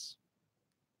 Cheers.